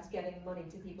policy success, getting money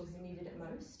to people who needed it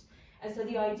most. And so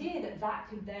the idea that that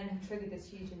could then have triggered this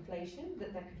huge inflation,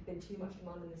 that there could have been too much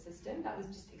demand in the system, that was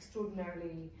just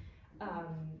extraordinarily,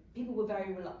 people were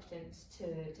very reluctant to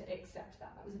accept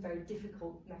that. That was a very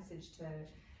difficult message to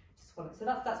swallow. So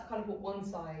that's kind of what one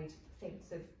side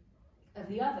thinks of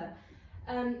the other.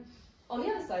 On the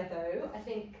other side though, I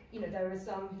think there are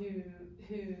some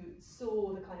who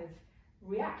saw the kind of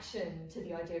reaction to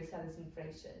the idea of seller's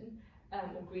inflation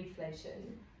or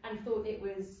greedflation and thought it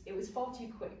was far too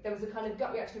quick. There was a kind of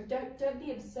gut reaction of don't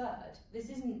be absurd. This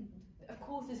isn't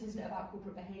about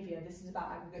corporate behaviour. This is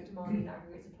about aggregate demand and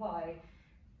aggregate supply.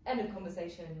 End of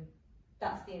conversation.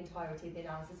 That's the entirety of the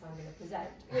analysis I'm going to present.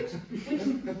 Which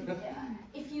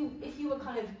if you were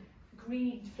kind of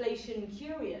greedflation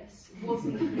curious,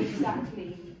 wasn't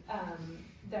exactly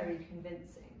very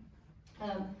convincing.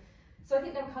 So I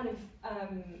think there are kind of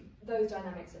those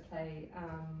dynamics at play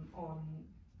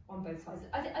on both sides.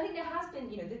 I think there has been,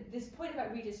 this point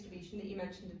about redistribution that you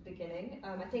mentioned at the beginning.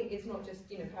 I think it's not just,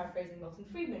 paraphrasing Milton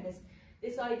Friedman.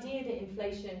 This idea that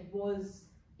inflation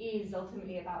is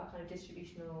ultimately about a kind of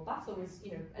distributional battle.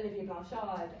 Olivier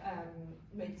Blanchard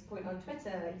made this point on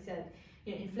Twitter. He said,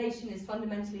 inflation is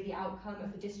fundamentally the outcome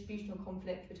of the distributional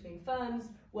conflict between firms,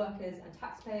 workers, and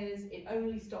taxpayers. It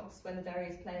only stops when the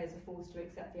various players are forced to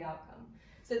accept the outcome.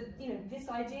 So, this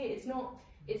idea, it's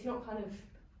not kind of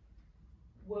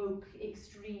woke,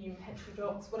 extreme,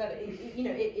 heterodox, whatever.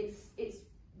 It's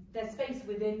there's space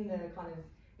within the kind of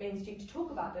mainstream to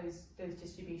talk about those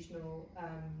distributional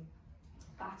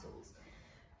battles.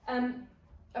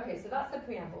 Okay, so that's the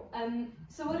preamble.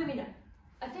 So what do we know?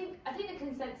 I think the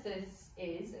consensus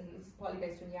is, and it's partly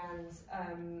based on Jan's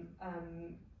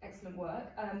excellent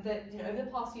work, that over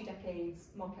the past few decades,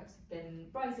 markups have been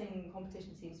rising,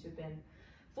 competition seems to have been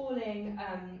falling.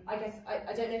 I guess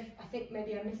I don't know if I think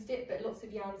maybe I missed it, but lots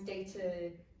of Jan's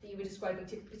data that you were describing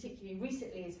particularly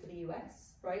recently is for the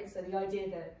US, right? So the idea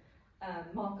that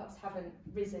markups haven't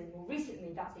risen more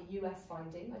recently, that's a US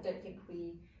finding. I don't think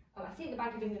I think the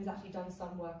Bank of England's actually done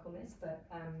some work on this, but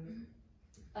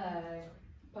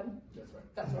pardon? That's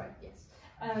right. That's right, yes.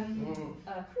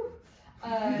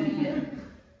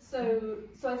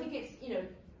 So I think it's,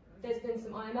 there's been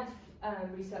some IMF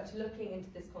research looking into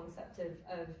this concept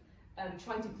of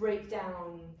trying to break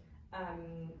down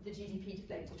the GDP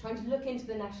deflator, trying to look into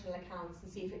the national accounts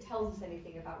and see if it tells us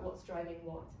anything about what's driving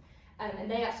what. And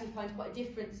they actually find quite a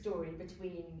different story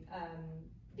between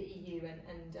the EU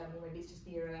and or maybe it's just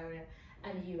the Euro area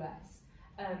and the US.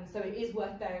 So it is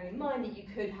worth bearing in mind that you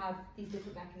could have these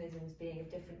different mechanisms being of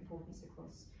different importance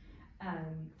across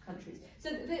countries. So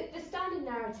the standard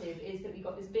narrative is that we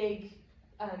got this big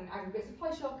aggregate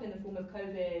supply shock in the form of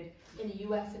COVID. In the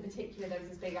US in particular, there was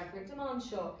this big aggregate demand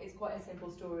shock. It's quite a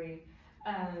simple story.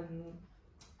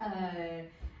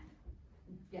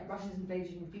 Russia's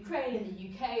invasion of Ukraine. In the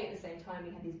UK, at the same time,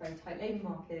 we had these very tight labour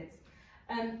markets.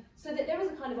 So that there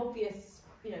is a kind of obvious,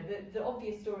 the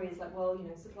obvious story is like, well,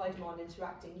 supply demand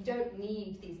interacting. You don't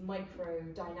need these micro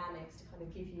dynamics to kind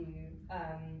of give you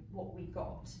what we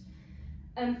got.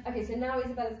 Okay, so now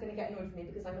Isabella's going to get annoyed with me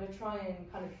because I'm going to try and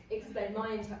kind of explain my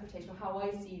interpretation of how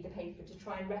I see the paper to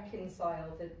try and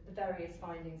reconcile the various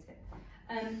findings here.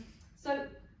 So,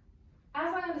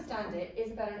 as I understand it,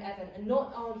 Isabella and Evan are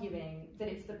not arguing that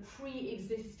it's the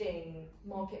pre-existing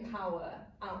market power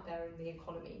out there in the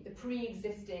economy, the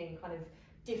pre-existing kind of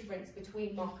difference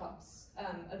between markups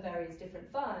of various different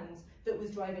firms that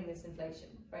was driving this inflation,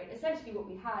 right? Essentially what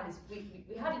we had is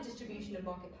we had a distribution of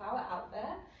market power out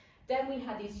there, then we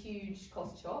had these huge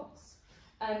cost shocks,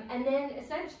 and then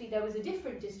essentially there was a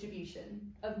different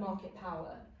distribution of market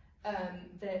power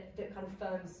that kind of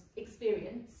firms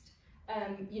experienced.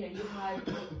 You had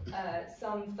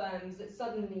some firms that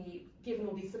suddenly, given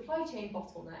all these supply chain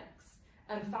bottlenecks,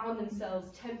 found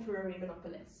themselves temporary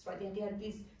monopolists, right? They had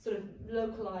these sort of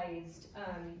localized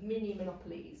mini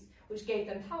monopolies, which gave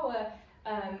them power.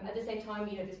 At the same time,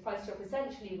 this price shock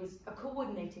essentially was a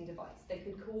coordinating device. They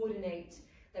could coordinate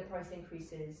their price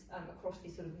increases across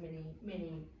these sort of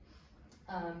mini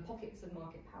pockets of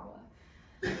market power.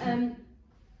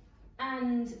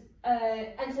 And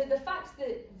so the fact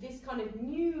that this kind of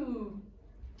new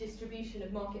distribution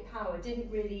of market power didn't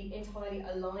really entirely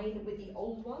align with the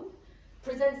old one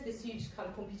presents this huge kind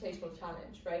of computational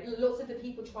challenge, right? Lots of the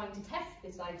people trying to test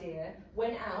this idea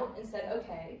went out and said,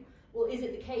 okay, well, is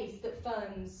it the case that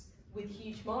firms with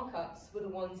huge markups were the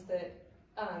ones that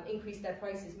increased their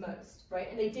prices most, right?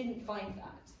 And they didn't find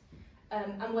that.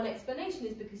 And one explanation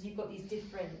is because you've got these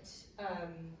different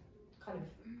kind of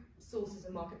sources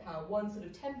of market power. One sort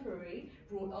of temporary,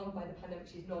 brought on by the pandemic,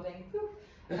 she's nodding,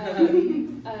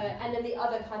 and then the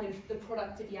other kind of the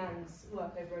product of Jan's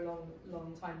work over a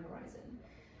long time horizon.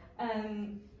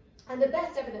 And the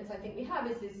best evidence I think we have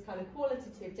is this kind of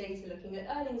qualitative data looking at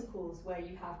earnings calls, where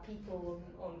you have people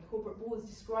on corporate boards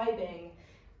describing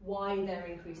why they're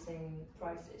increasing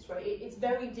prices, right? It's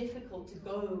very difficult to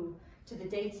go to the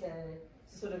data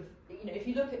to sort of, if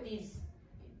you look at these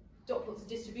dot plots of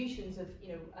distributions of,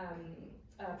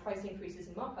 price increases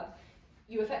and markup,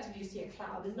 you effectively just see a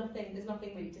cloud. There's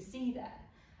nothing really to see there.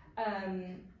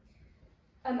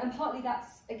 And partly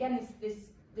that's, again,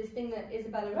 this thing that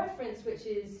Isabella referenced, which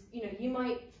is, you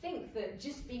might think that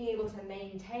just being able to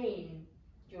maintain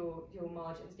your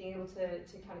margins, being able to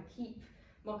kind of keep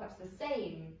markups the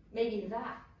same, maybe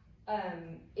that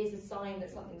is a sign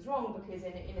that something's wrong, because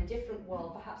in a different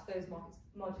world, perhaps those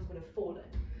margins would have fallen,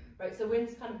 right? So we're in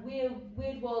this kind of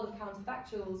weird world of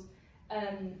counterfactuals.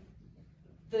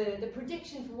 The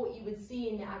prediction for what you would see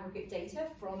in the aggregate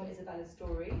data from Isabella's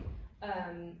story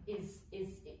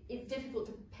is difficult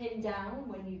to pin down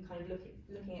when you kind of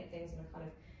looking at things in a kind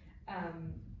of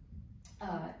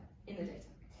in the data.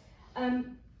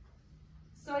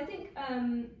 So I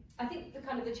think the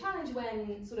kind of the challenge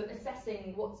when sort of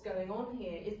assessing what's going on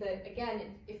here is that,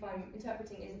 again, if I'm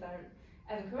interpreting Isabella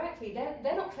and Evan correctly,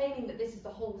 they're not claiming that this is the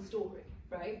whole story,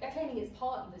 right? They're claiming it's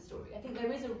part of the story. I think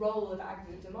there is a role of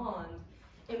aggregate demand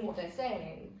in what they're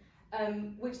saying,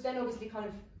 which then obviously kind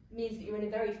of means that you're in a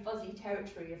very fuzzy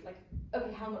territory of like,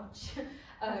 okay, how much?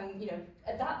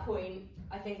 At that point,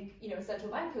 I think, a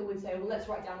central banker would say, well, let's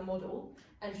write down a model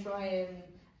and try and,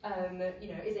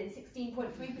 is it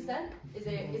 16.3%? Is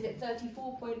it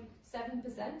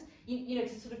 34.7%?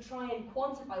 To sort of try and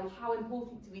quantify, well, how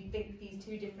important do we think these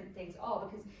two different things are?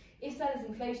 Because if seller's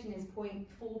inflation is 0.4%,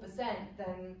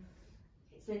 then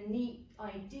it's a neat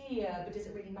idea, but does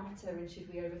it really matter, and should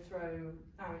we overthrow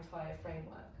our entire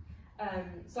framework?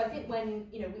 So I think when,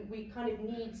 we kind of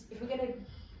need, if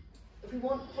we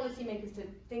want policymakers to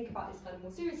think about this kind of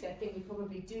more seriously, I think we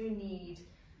probably do need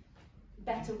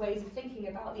better ways of thinking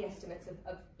about the estimates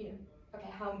of okay,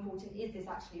 how important is this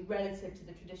actually relative to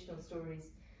the traditional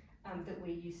stories that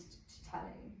we're used to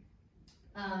telling.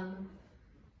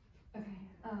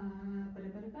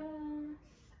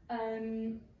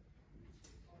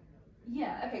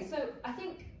 Okay, so I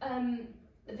think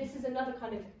this is another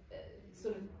kind of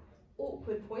sort of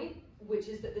awkward point, which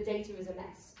is that the data is a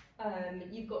mess.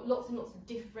 You've got lots and lots of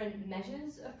different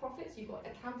measures of profits. You've got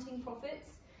accounting profits.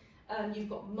 You've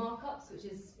got markups, which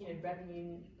is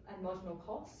revenue and marginal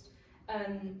cost.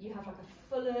 You have like a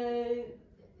fuller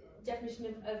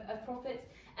definition of profits,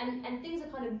 and things are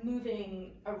kind of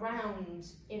moving around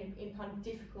in kind of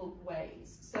difficult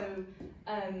ways. So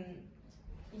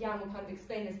Jan will kind of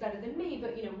explain this better than me,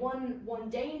 but one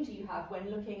danger you have when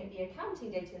looking at the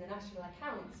accounting data in the national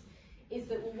accounts is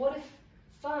that, well, what if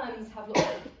firms have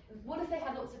what if they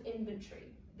had lots of inventory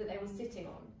that they were sitting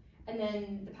on, and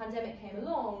then the pandemic came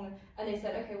along and they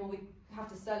said, okay, well, we have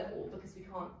to sell it all because we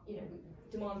can't,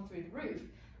 demand through the roof.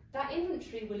 That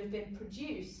inventory will have been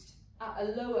produced at a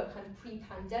lower kind of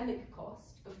pre-pandemic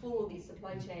cost before all these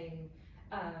supply chain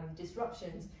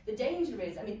disruptions. The danger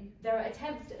is, there are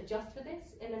attempts to adjust for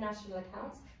this in the national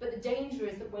accounts, but the danger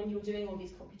is that when you're doing all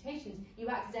these computations, you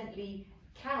accidentally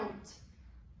count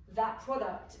that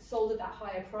product sold at that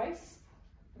higher price,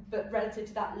 but relative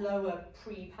to that lower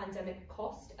pre-pandemic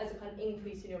cost as a kind of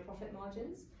increase in your profit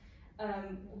margins.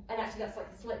 And actually that's like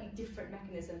a slightly different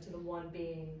mechanism to the one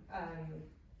being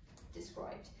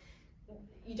described.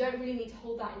 You don't really need to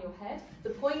hold that in your head.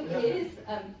 The point is,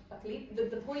 luckily,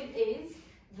 the point is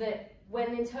that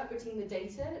when interpreting the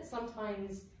data,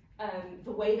 sometimes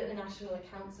the way that the national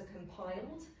accounts are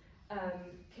compiled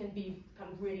can be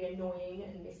kind of really annoying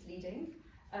and misleading,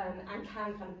 and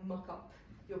can kind of muck up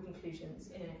your conclusions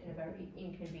in a very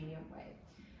inconvenient way.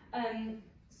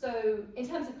 So in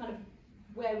terms of kind of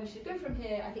where we should go from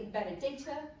here, I think better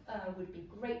data would be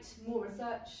great, more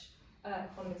research.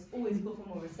 Economists always call for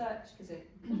more research because it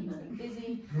keeps them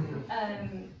busy.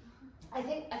 I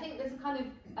think there's a kind of,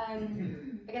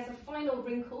 I guess a final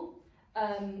wrinkle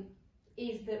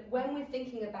is that when we're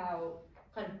thinking about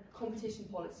kind of competition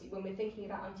policy, when we're thinking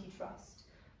about antitrust,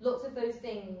 lots of those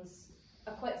things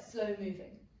are quite slow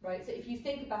moving, right? So if you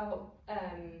think about,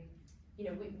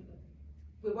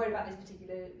 we're worried about this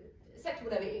particular sector,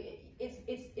 whatever,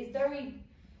 it's very,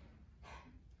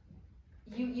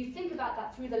 you think about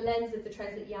that through the lens of the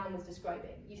trends that Jan was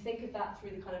describing. You think of that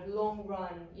through the kind of long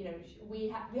run, we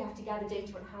have to gather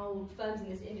data on how firms in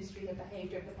this industry have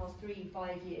behaved over the past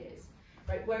 3-5 years,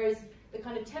 right? Whereas the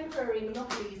kind of temporary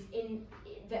monopolies,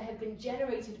 that have been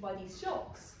generated by these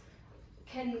shocks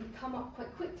can come up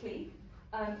quite quickly.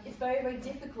 It's very, very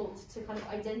difficult to kind of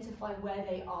identify where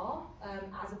they are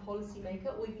as a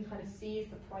policymaker. All you can kind of see is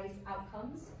the price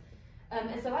outcomes.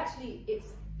 And so actually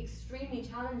it's extremely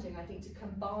challenging, I think, to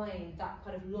combine that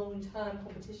kind of long-term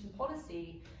competition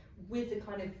policy with the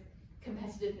kind of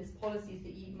competitiveness policies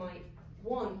that you might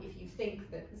want if you think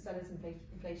that the seller's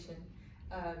inflation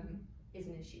is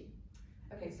an issue.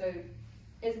 Okay, so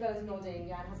Isabella's nodding,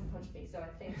 Jan hasn't punched me, so I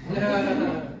think I'm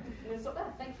going to stop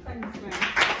there. Thank you.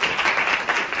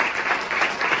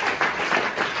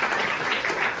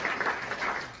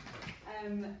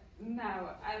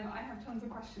 Now, I have tons of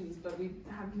questions, but we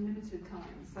have limited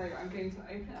time, so I'm going to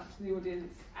open it up to the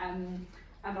audience and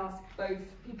ask both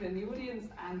people in the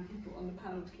audience and people on the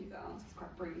panel to keep their answers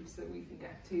quite brief so we can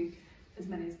get to as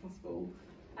many as possible.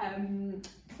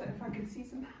 So if I could see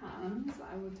some hands,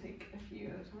 I will take a few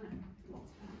at a time.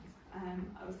 Lots of hands.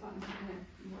 I was starting to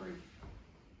get worried.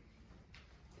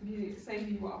 If you say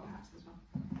who you are, perhaps as well.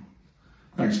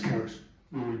 Thanks, Carys.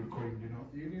 Rory McQueen,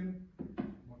 United Union.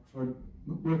 Microphone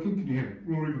not working. Can you hear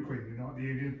me? Rory McQueen, United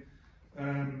Union.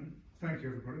 Thank you,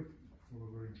 everybody, for a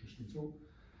very interesting talk.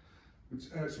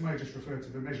 Soumaya just referred to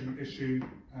the measurement issue,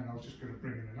 and I was just going to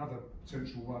bring in another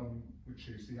potential one, which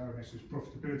is the ONS's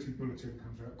profitability bulletin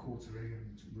comes out quarterly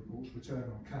and reports return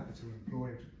on capital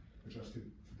employed, adjusted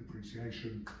for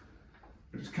depreciation,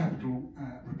 but it's capital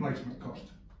at replacement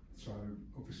cost. So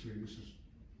obviously this is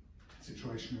a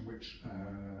situation in which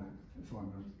if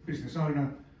I'm a business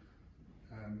owner,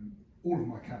 all of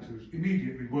my capital is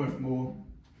immediately worth more,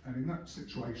 and in that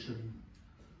situation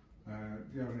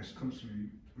the ONS constantly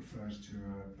refers to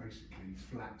a basically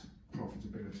flat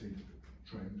profitability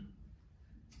trend.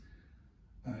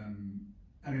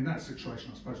 And in that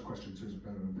situation, I suppose the question to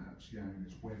Isabella and perhaps Jan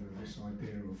is whether this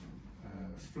idea of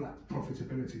flat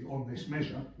profitability on this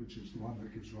measure, which is the one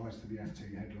that gives rise to the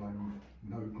FT headline of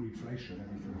no greedflation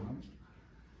every 3 months,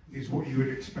 is what you would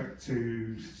expect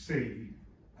to see,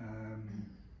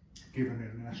 given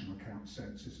in the national account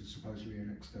sense this is supposedly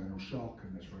an external shock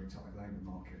and there's very tight labour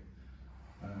market.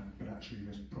 But actually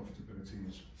this profitability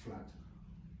is flat,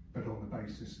 but on the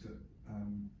basis that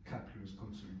capital is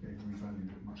constantly being revalued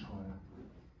at much higher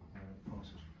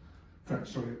prices. In fact,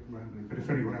 sorry, rambling, but if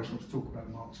anyone else wants to talk about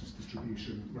Marxist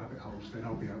distribution rabbit holes, then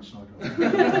I'll be outside.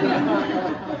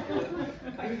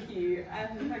 Thank you.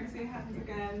 If I can see hands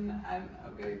again,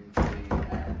 I'll go to Melanie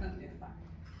at the back.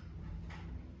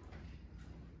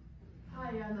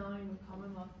 Hi, Melanie with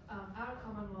Commonwealth. At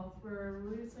Commonwealth, we're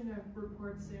releasing a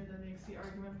report soon that makes the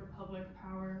argument for public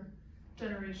power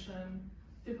generation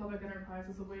through public enterprise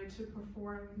as a way to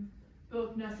perform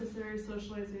both necessary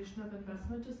socialization of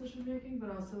investment decision making, but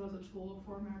also as a tool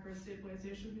for macro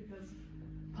stabilization, because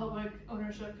public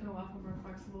ownership can allow for more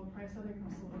flexible price setting and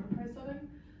also lower price setting.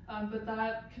 But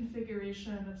that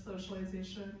configuration of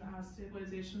socialization as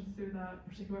stabilization through that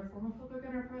particular form of public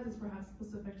enterprise is perhaps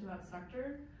specific to that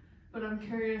sector. But I'm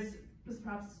curious, this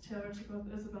perhaps tailored to both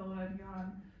Isabella and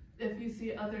Jan, if you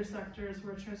see other sectors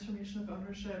where transformation of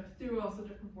ownership through also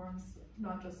different forms,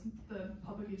 not just the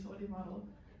public utility model,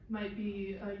 might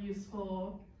be a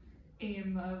useful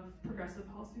aim of progressive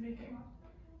policymaking.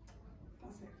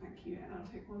 Fantastic, thank you. And I'll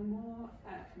take one more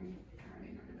from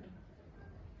Carolina.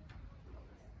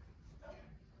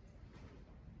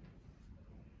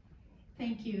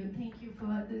 Thank you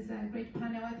for this great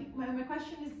panel. I think my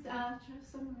question is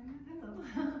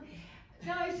hello.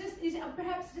 No, it's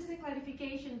perhaps just a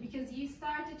clarification, because you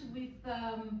started with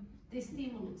the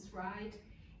stimulus, right?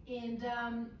 And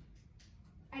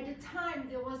at the time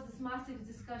there was this massive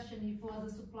discussion if it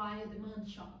was a supply or demand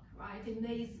shock, right? And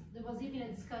there was even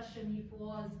a discussion if it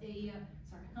was a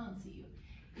sorry, I can't see you.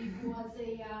 If it was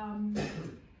a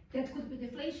that could be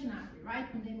deflationary,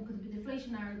 right? Pandemic could be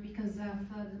deflationary because of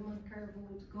the demand curve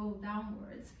would go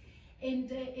downwards, and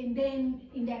then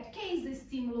in that case the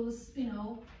stimulus,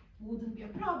 wouldn't be a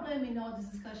problem in all this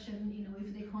discussion,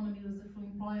 if the economy was full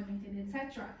employment and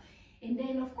etc. And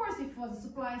then of course if it was a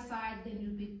supply side, then it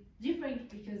would be different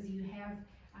because you have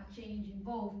a change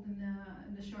involved in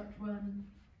the short run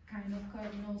kind of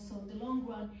curve and also the long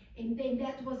run. And then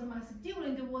that was a massive deal,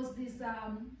 and there was this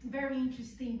very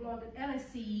interesting blog at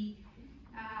LSE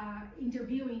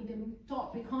interviewing the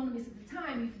top economists at the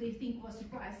time if they think was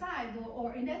supply side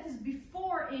and that is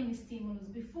before any stimulus,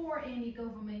 before any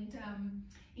government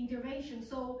intervention.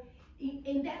 So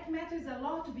and that matters a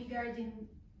lot regarding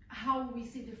how we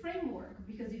see the framework,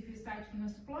 because if you start from a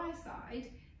supply side,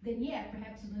 then yeah,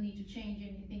 perhaps you don't need to change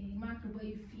anything in macro, but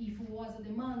if it was a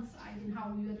demand side, then how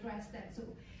will you address that? So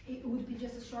it would be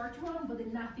just a short run, but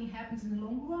then nothing happens in the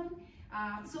long run.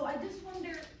 So I just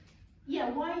wonder,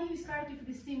 why you started with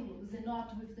the stimulus and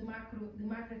not with the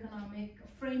macroeconomic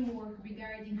framework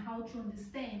regarding how to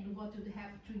understand what would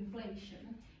happen to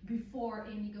inflation before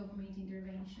any government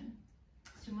intervention?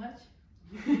 It's too much?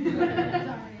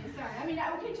 sorry. I mean,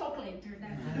 we can talk later.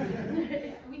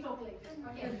 We talk later.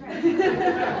 Okay.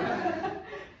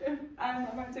 I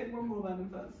might take one more then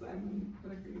if that's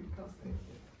Carsten.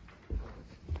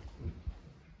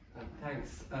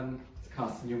 Thanks. It's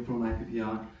Carsten Jung from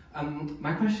IPPR.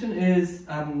 My question is,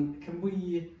 can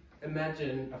we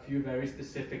imagine a few very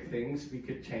specific things we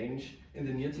could change in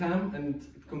the near term? And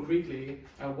concretely,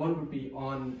 one would be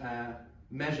on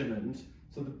measurement.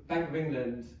 So the Bank of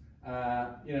England,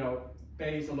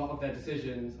 base a lot of their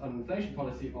decisions on inflation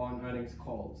policy on earnings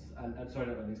calls, and sorry,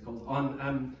 not earnings calls,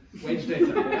 on wage data.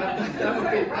 That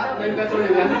would be, maybe that's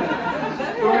already the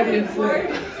answer.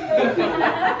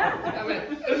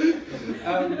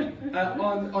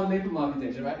 Already on labour market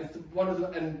data, right? It's one of the,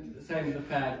 and same with the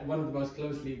Fed, one of the most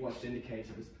closely watched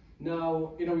indicators.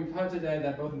 Now, we've heard today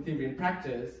that both in theory and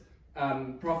practice,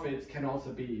 profits can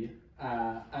also be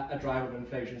a driver of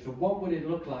inflation. So what would it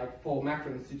look like for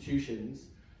macro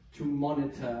institutions to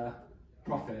monitor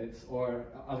profits or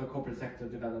other corporate sector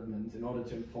developments in order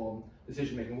to inform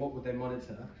decision making? What would they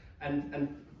monitor?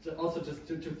 And also just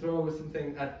to throw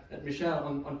something at Michelle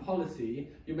on policy,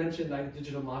 you mentioned like the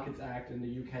Digital Markets Act and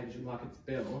the UK Digital Markets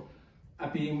Bill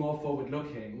being more forward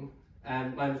looking.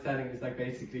 And my understanding is like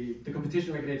basically the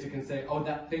competition regulator can say, oh,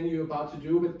 that thing you're about to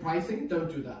do with pricing, don't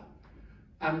do that.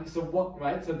 So what,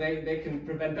 right? So they can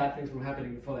prevent bad things from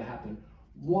happening before they happen.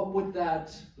 What would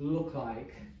that look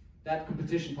like? That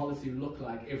competition policy look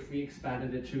like if we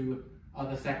expanded it to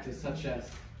other sectors such as,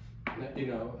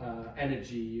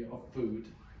 energy or food?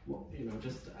 Well,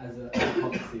 just as a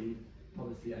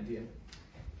policy idea.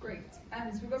 Great.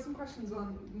 And so we've got some questions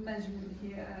on measurement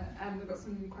here, and we've got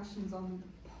some questions on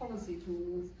policy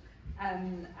tools,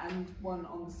 and one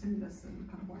on stimulus and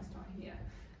kind of why start here.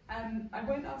 I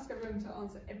won't ask everyone to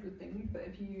answer everything, but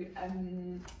if you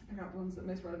pick out ones that are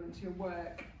most relevant to your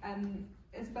work.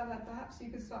 Isabella, perhaps you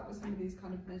could start with some of these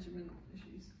kind of measurement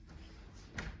issues.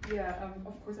 Yeah,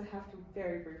 of course I have to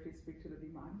very briefly speak to the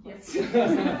demand. Yes.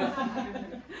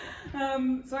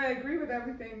 So I agree with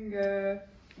everything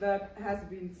that has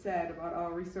been said about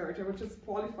our research. I would just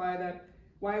qualify that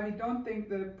while we don't think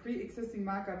the pre-existing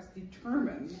markups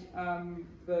determine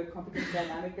the competition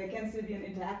dynamic, there can still be an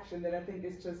interaction that I think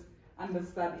is just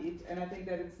understudied, and I think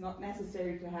that it's not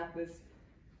necessary to have this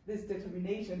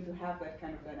determination to have that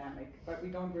kind of dynamic, but we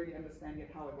don't really understand yet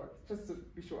how it works, just to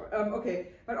be sure. Okay,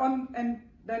 but and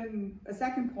then a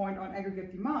second point on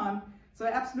aggregate demand. So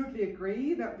I absolutely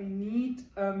agree that we need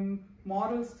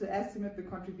models to estimate the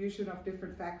contribution of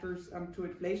different factors to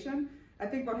inflation. I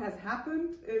think what has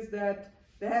happened is that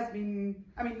there has been,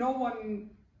 no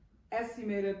one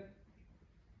estimated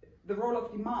the role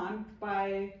of demand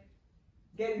by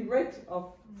getting rid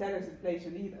of sellers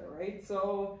inflation either, right?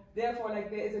 So therefore,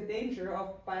 there is a danger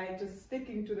of, by just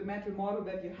sticking to the mental model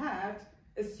that you had,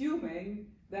 assuming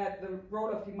that the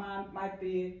role of demand might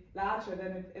be larger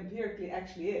than it empirically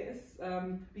actually is,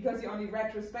 because you only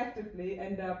retrospectively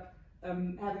end up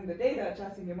having the data,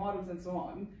 adjusting your models and so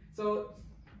on. So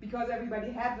because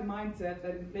everybody had the mindset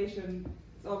that inflation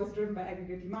is always driven by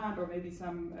aggregate demand, or maybe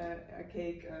some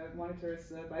archaic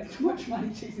monitors by too much money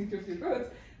chasing too few goods,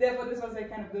 therefore this was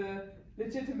kind of the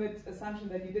legitimate assumption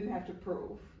that you didn't have to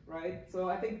prove, right? So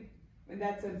I think in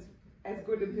that sense, as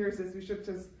good empiricists, we should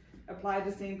just apply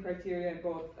the same criteria in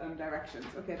both directions.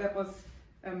 Okay, that was,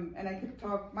 and I could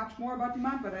talk much more about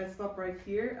demand, but I'll stop right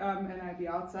here, and I'll be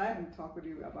outside and talk with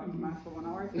you about demand for 1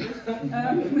 hour.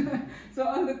 So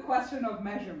on the question of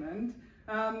measurement,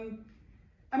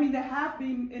 there have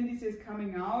been indices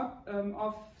coming out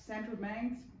of central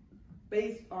banks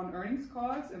based on earnings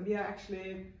calls, and we are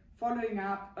actually following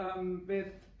up with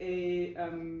a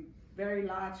very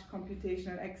large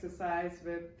computational exercise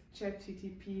with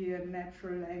ChatGPT and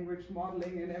natural language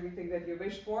modeling and everything that you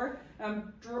wish for,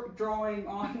 drawing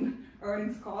on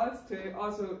earnings calls to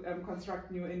also construct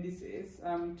new indices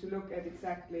to look at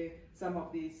exactly some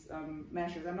of these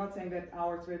measures. I'm not saying that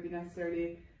ours will be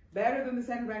necessarily better than the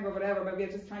central bank or whatever, but we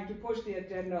are just trying to push the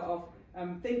agenda of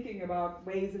thinking about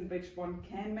ways in which one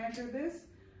can measure this.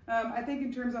 I think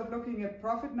in terms of looking at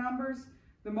profit numbers,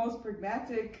 the most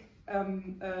pragmatic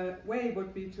way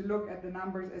would be to look at the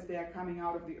numbers as they are coming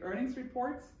out of the earnings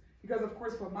reports, because of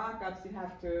course for markups you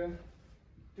have to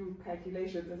do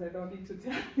calculations, as I don't need to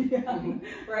tell you,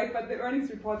 right? But the earnings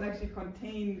reports actually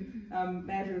contain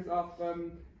measures of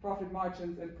profit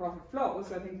margins and profit flows.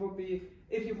 So I think would be,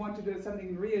 if you want to do something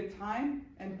in real time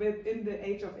and within the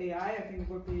age of AI, I think it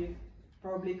would be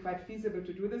probably quite feasible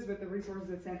to do this with the resources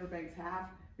that central banks have.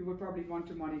 We would probably want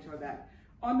to monitor that.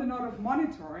 On the note of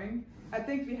monitoring, I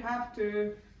think we have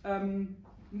to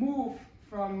move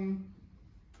from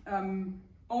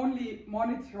only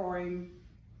monitoring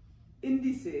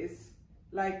indices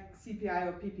like CPI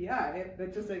or PPI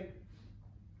that just like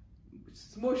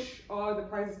smush all the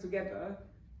prices together,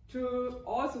 to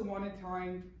also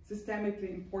monitoring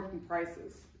systemically important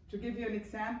prices. To give you an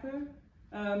example,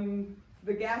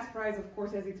 the gas price, of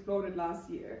course, has exploded last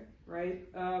year,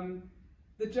 right?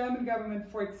 The German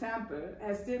government, for example,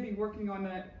 has still been working on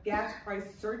a gas price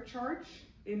surcharge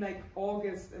in like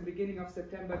August and beginning of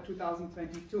September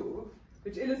 2022,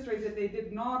 which illustrates that they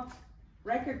did not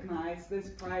recognize this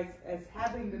price as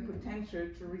having the potential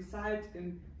to result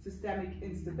in systemic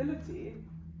instability.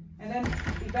 And then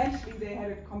eventually they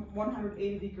had a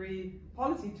 180-degree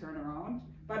policy turnaround.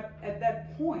 But at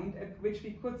that point, at which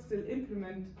we could still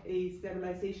implement a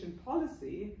stabilization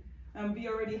policy, we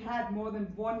already had more than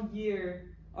 1 year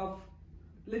of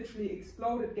literally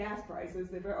exploded gas prices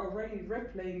that were already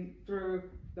rippling through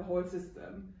the whole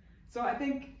system. So I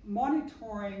think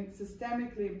monitoring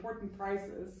systemically important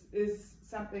prices is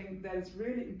something that is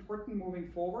really important moving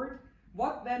forward.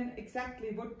 What then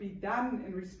exactly would be done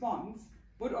in response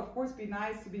would of course be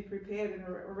nice to be prepared and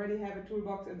already have a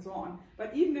toolbox and so on.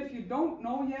 But even if you don't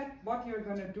know yet what you're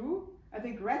going to do, I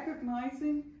think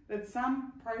recognizing that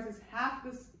some prices have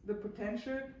the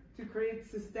potential to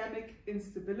create systemic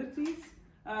instabilities,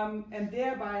 and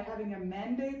thereby having a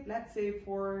mandate, let's say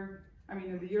for, I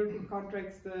mean, in the European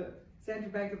context, the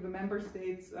central bank of the member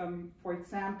states, for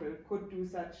example, could do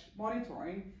such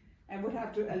monitoring and would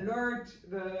have to alert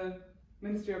the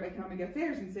Ministry of Economic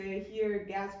Affairs and say, here,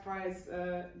 gas price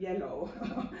yellow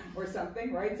or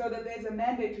something, right? So that there's a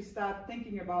mandate to start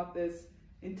thinking about this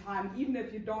in time, even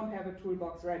if you don't have a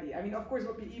toolbox ready. I mean, of course, it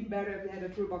would be even better if you had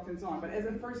a toolbox and so on, but as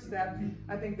a first step,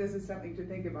 I think this is something to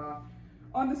think about.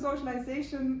 On the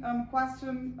socialization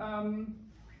question,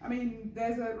 I mean,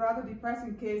 there's a rather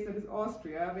depressing case that is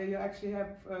Austria, where you actually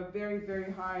have very,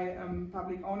 very high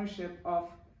public ownership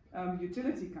of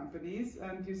utility companies,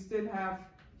 and you still have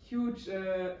huge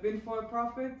windfall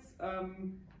profits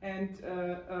and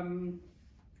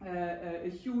a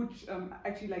huge,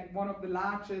 actually like one of the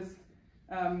largest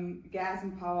gas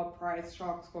and power price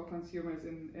shocks for consumers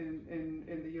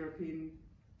in the European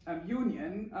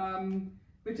Union,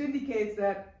 which indicates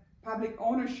that public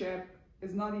ownership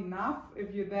is not enough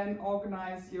if you then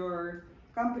organize your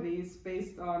companies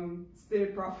based on still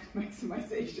profit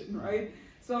maximization, right?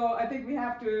 So I think we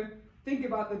have to think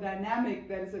about the dynamic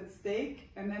that is at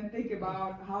stake and then think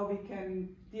about how we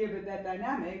can deal with that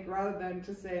dynamic rather than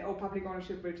to say, oh, public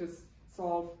ownership will just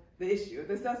solve the issue.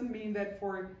 This doesn't mean that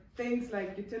for things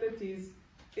like utilities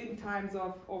in times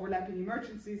of overlapping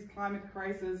emergencies, climate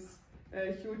crisis,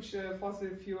 huge fossil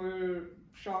fuel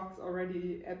shocks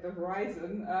already at the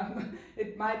horizon,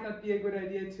 it might not be a good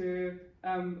idea to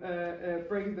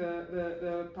bring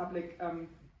the public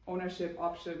ownership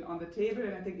option on the table.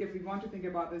 And I think if we want to think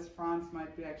about this, France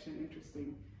might be actually an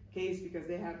interesting case because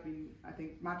they have been, I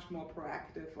think, much more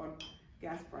proactive on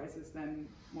gas prices than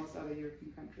most other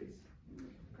European countries.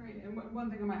 Great, and one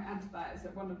thing I might add to that is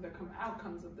that one of the kind of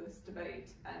outcomes of this debate,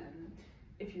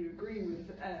 if you agree with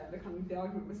the kind of the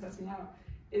argument we're setting out,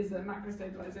 is that macro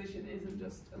stabilization isn't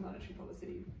just a monetary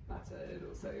policy matter, it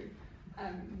also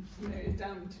is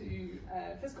down to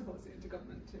fiscal policy and to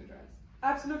government to address.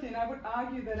 Absolutely, and I would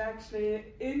argue that actually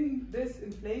in this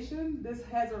inflation, this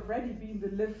has already been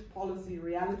the lived policy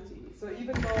reality. So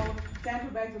even though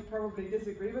central banks would probably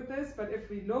disagree with this, but if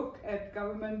we look at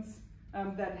governments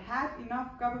that had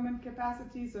enough government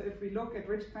capacity, so if we look at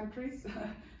rich countries,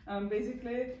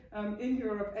 basically in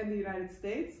Europe and the United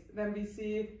States, then we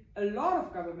see a lot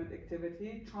of government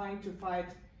activity trying to fight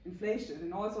inflation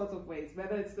in all sorts of ways,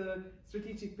 whether it's the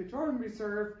Strategic Petroleum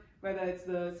Reserve, whether it's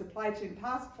the supply chain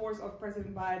task force of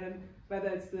President Biden, whether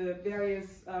it's the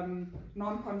various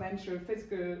non-conventional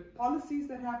fiscal policies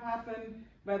that have happened,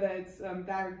 whether it's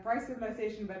direct price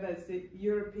stabilization, whether it's the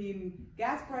European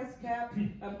gas price cap.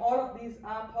 All of these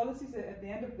are policies that at the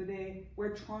end of the day,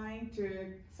 we're trying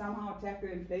to somehow tackle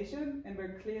inflation, and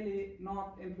we're clearly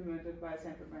not implemented by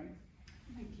central banks.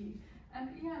 Thank you. And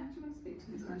yeah, do you want to speak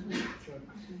to these questions? Sure.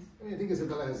 I mean, I think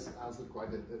Isabella has answered quite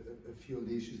a few of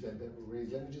the issues that were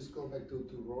raised. Let me just go back to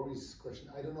Rory's question.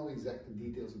 I don't know exact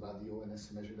details about the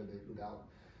ONS measure that they put out,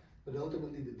 but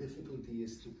ultimately the difficulty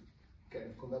is to kind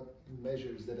of conduct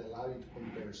measures that allow you to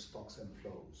compare stocks and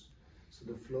flows. So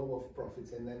the flow of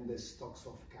profits and then the stocks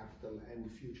of capital and the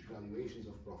future valuations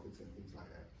of profits and things like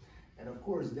that. And of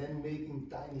course, then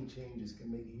making tiny changes can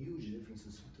make huge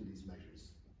differences to these measures.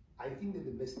 I think that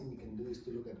the best thing we can do is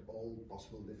to look at all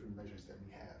possible different measures that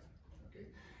we have. Okay,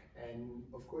 and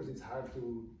of course it's hard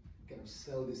to kind of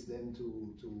sell this then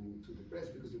to the press,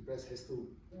 because the press has to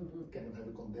kind of have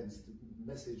a condensed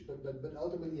message. But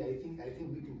ultimately, I think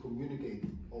we can communicate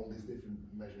all these different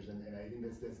measures, and I think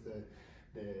that's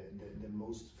the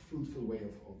most fruitful way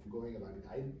of going about it.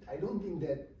 I don't think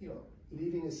that, you know,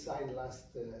 leaving aside the last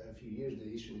few years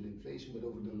the issue with inflation, but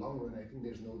over the long run, I think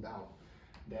there's no doubt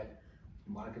that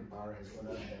market power has gone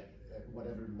up, that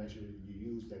whatever measure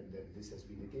you use, that this has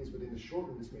been the case. But in the short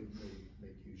run, this may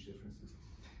make huge differences.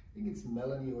 I think it's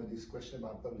Melanie who had this question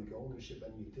about public ownership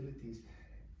and utilities.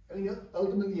 I mean,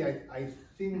 ultimately, I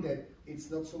think that it's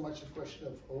not so much a question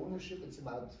of ownership, it's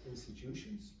about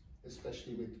institutions,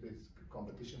 especially with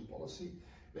competition policy.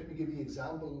 Let me give you an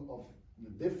example of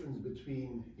the difference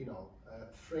between, you know,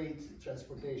 freight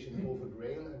transportation over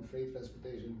rail and freight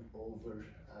transportation over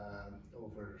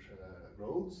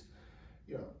roads.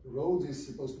 You know, roads is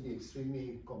supposed to be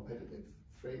extremely competitive,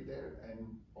 freight there,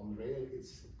 and on rail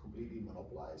it's completely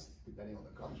monopolized, depending on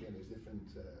the country, and there's different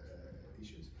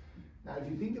issues. Now, if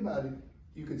you think about it,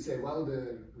 you could say, well,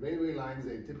 the railway lines,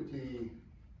 they're typically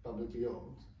publicly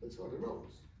owned, but so are the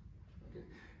roads. Okay.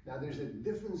 Now, there's a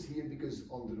difference here, because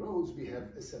on the roads we have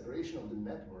a separation of the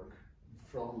network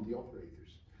from the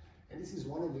operators. And this is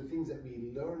one of the things that we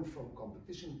learn from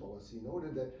competition policy, in order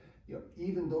that, you know,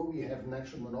 even though we have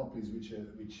natural monopolies, which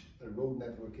a road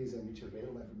network is and which a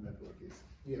rail network is,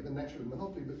 we have a natural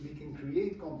monopoly, but we can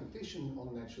create competition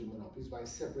on natural monopolies by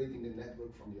separating the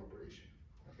network from the operation.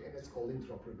 Okay, that's called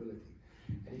interoperability.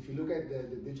 And if you look at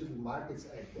the Digital Markets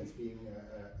Act that's being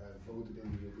voted in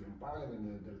the European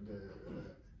Parliament, the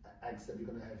acts that we're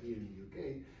going to have here in the UK,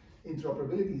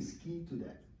 interoperability is key to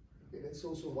that. Okay, that's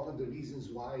also one of the reasons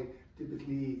why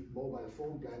typically mobile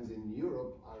phone plans in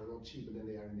Europe are a lot cheaper than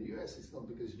they are in the US. It's not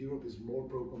because Europe is more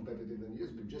pro-competitive than the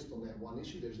US, but just on that one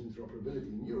issue, there's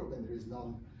interoperability in Europe and there is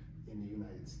none in the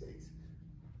United States.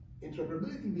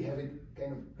 Interoperability, we have it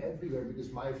kind of everywhere,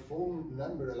 because my phone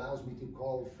number allows me to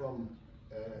call from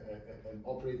an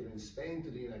operator in Spain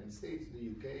to the United States, to the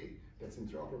UK. That's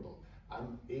interoperable.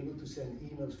 I'm able to send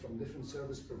emails from different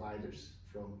service providers,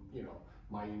 from, you know,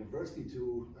 my university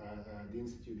to the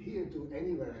institute here, to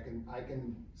anywhere. I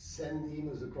can send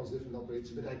emails across different operators,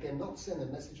 but I cannot send a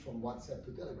message from WhatsApp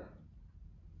to Telegram.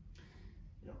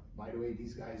 You know, by the way,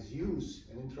 these guys use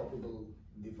an interoperable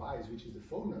device, which is the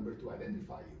phone number, to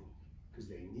identify you, because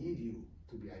they need you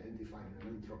to be identified in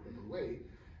an interoperable way.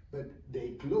 But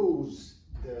they close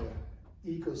the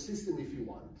ecosystem, if you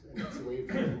want, and that's a way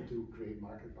for them to create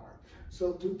market power.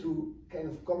 So to kind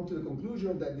of come to the conclusion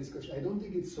of that discussion, I don't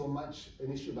think it's so much an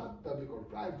issue about public or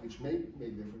private, which may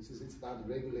make differences. It's about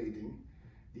regulating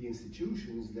the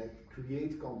institutions that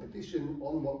create competition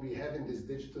on what we have in this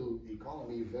digital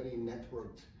economy, very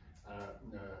networked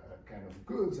kind of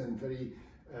goods, and very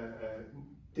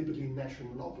typically national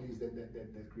monopolies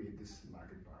that create this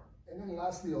market power. And then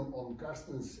lastly, on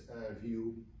Karsten's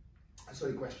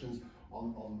questions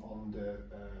on the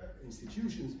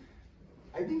institutions,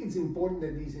 I think it's important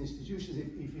that these institutions,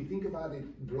 if you think about it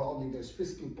broadly, there's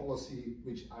fiscal policy,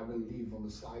 which I will leave on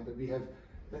the side, but we have,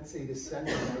 let's say, the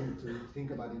central bank to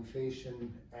think about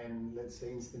inflation and, let's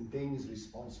say, instantaneous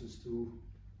responses to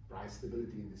price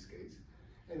stability in this case.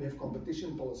 And we have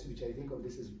competition policy, which I think of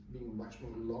this as being a much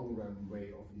more long-run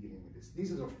way of dealing with this.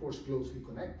 These are, of course, closely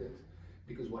connected,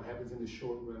 because what happens in the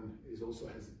short run is also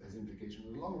has implications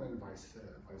in the long run, vice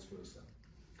versa.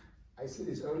 I said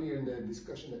this earlier in the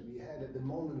discussion that we had. At the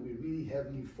moment, we're really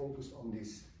heavily focused on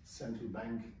this central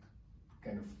bank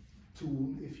kind of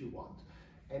tool, if you want.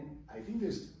 And I think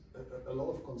there's a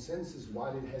lot of consensus.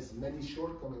 While it has many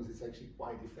shortcomings, it's actually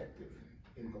quite effective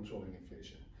in controlling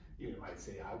inflation. You might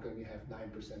say, how can we have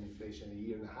 9% inflation a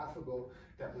year and a half ago?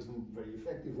 That wasn't very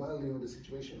effective. Well, you know, the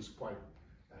situation was quite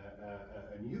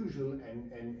unusual,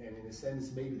 and in a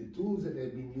sense, maybe the tools that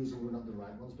they've been using were not the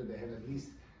right ones, but they have at least,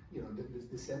 you know,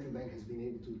 the central bank has been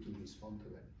able to respond to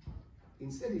that.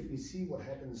 Instead, if we see what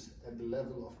happens at the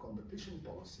level of competition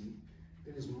policy,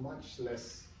 there is much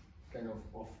less kind of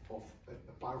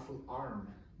a powerful arm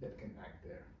that can act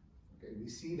there. Okay, we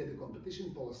see that the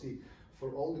competition policy,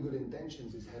 for all the good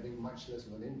intentions, is having much less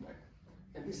of an impact,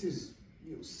 and this is,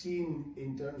 you know, seen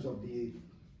in terms of the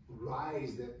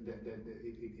rise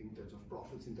in terms of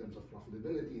profits, in terms of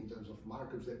profitability, in terms of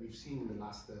markups that we've seen in the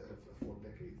last 4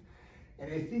 decades.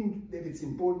 And I think that it's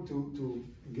important to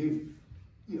give,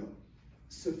 you know,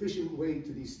 sufficient weight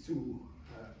to these two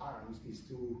arms, these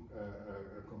two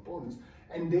components,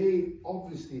 and they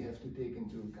obviously have to take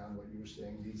into account what you're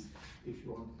saying, these, if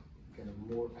you want, kind of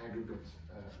more aggregate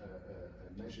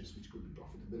measures, which could be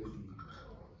profitability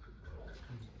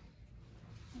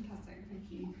Fantastic, thank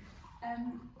you.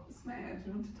 Soumaya, do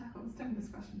you want to tackle the stem of this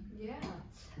question? Yeah.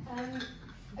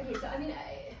 Okay, so I mean,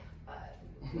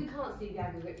 we can't see the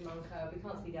aggregate demand curve, we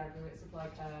can't see the aggregate supply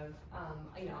curve.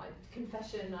 You know,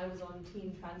 confession, I was on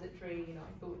team transitory, you know,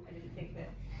 I didn't think that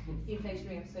the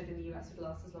inflationary episode in the US would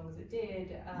last as long as it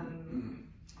did.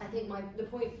 I think the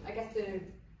point, I guess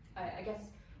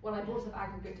when I brought up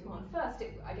aggregate demand first,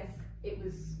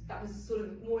 that was sort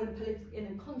of more in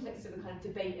the context of a kind of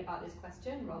debate about this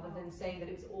question, rather than saying that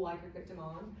it was all aggregate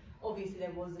demand. Obviously,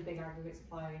 there was a big aggregate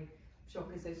supply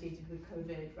shock associated with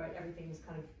COVID, right? Everything was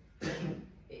kind of,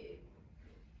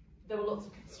 there were lots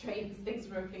of constraints, things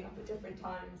were opening up at different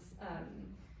times.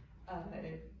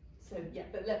 So yeah,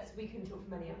 but we can talk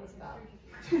for many hours about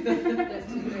those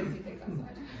two things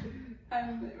outside.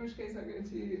 In which case I'll go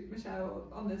to Michelle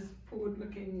on this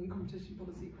forward-looking competition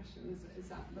policy question. Is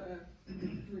that the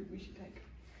route we should take?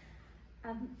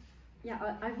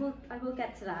 Yeah, I will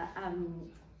get to that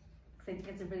because I think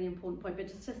it's a really important point. But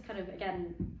just to kind of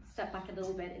again step back a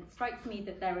little bit, it strikes me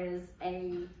that there's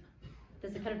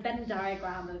a kind of Venn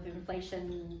diagram of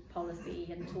inflation policy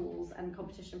and tools and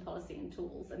competition policy and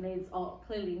tools, and these are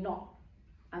clearly not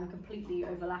completely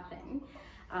overlapping.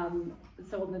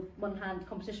 So on the one hand,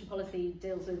 competition policy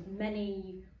deals with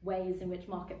many ways in which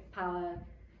market power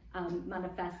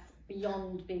manifests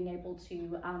beyond being able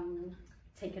to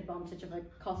take advantage of a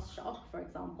cost shock, for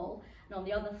example. And on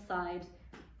the other side,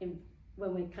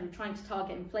 when we're kind of trying to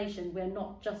target inflation, we're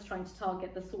not just trying to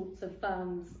target the sorts of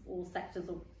firms or sectors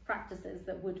or practices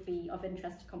that would be of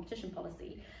interest to competition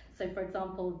policy. So for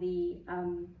example,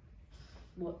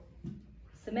 what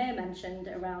Soumaya mentioned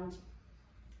around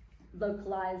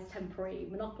localized temporary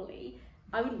monopoly,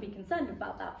 I wouldn't be concerned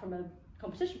about that from a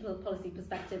competition policy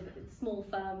perspective. Small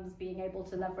firms being able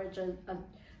to leverage a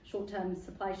short-term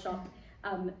supply shock,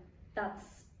 that's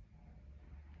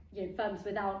firms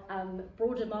without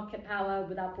broader market power,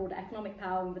 without broader economic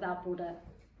power, and without broader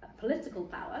political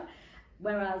power.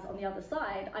 Whereas on the other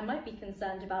side, I might be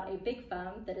concerned about a big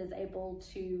firm that is able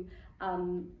to,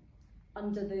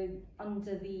 under the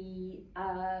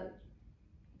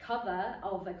cover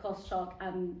of a cost shock,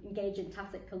 engage in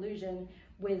tacit collusion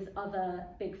with other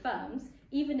big firms,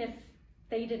 even if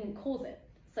they didn't cause it.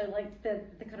 So like the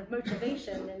kind of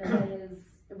motivation in a way is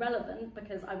irrelevant,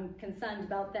 because I'm concerned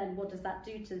about then what does that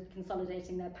do to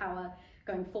consolidating their power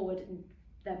going forward and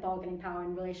their bargaining power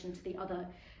in relation to the other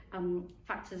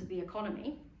factors of the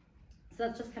economy. So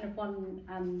that's just kind of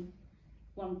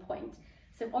one point.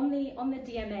 So on the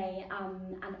DMA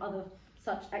and other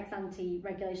such ex-ante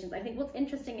regulations, I think what's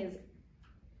interesting is,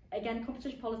 again,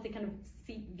 competition policy kind of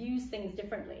views things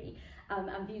differently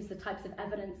and views the types of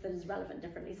evidence that is relevant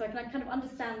differently. So I can kind of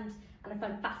understand, and I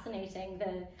find fascinating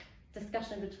the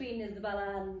discussion between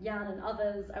Isabella and Jan and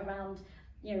others around,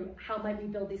 how might we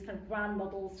build these kind of grand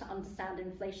models to understand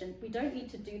inflation. We don't need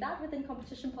to do that within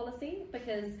competition policy,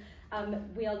 because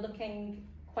we are looking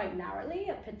quite narrowly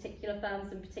at particular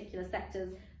firms and particular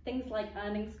sectors. Things like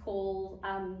earnings call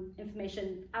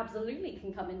information absolutely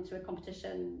can come into a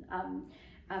competition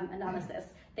analysis.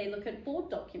 They look at board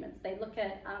documents, they look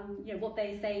at what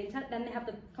they say, then they have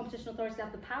the competition authorities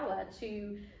have the power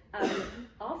to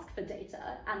ask for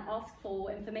data and ask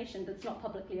for information that's not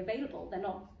publicly available. They're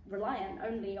not reliant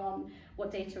only on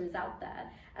what data is out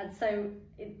there. And so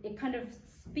it kind of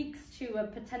speaks to a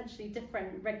potentially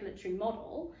different regulatory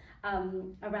model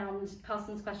around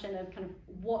Carsten's question of kind of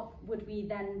what would we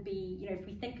then be, if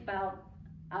we think about,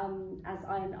 as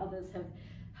I and others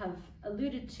have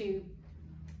alluded to,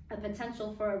 a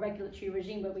potential for a regulatory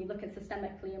regime where we look at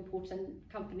systemically important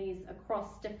companies across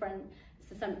different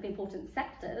systemically important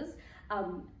sectors.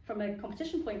 From a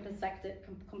competition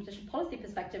policy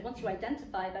perspective, once you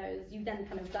identify those, you then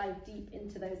kind of dive deep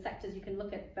into those sectors. You can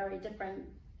look at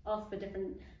ask for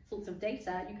different sorts of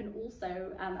data. You can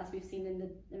also, as we've seen in the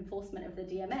enforcement of the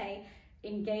DMA,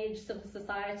 engage civil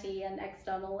society and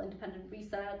external independent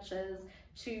researchers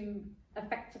to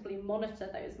effectively monitor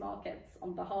those markets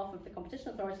on behalf of the competition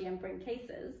authority and bring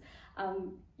cases.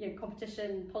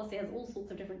 Competition policy has all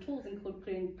sorts of different tools,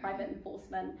 including private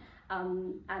enforcement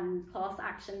and class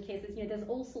action cases. There's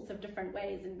all sorts of different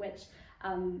ways in which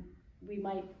we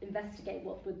might investigate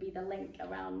what would be the link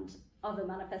around other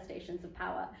manifestations of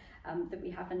power that we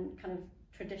haven't kind of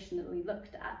traditionally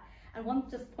looked at. And one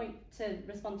just point to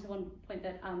respond to one point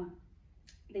that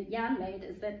that Jan made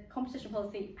is that competition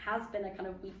policy has been a kind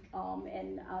of weak arm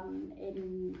in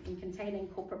containing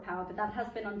corporate power, but that has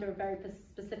been under a very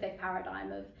specific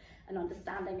paradigm of an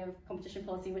understanding of competition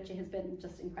policy, which has been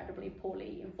just incredibly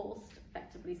poorly enforced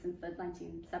effectively since the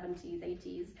 1970s,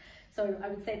 80s. So I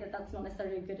would say that that's not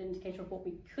necessarily a good indicator of what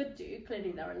we could do.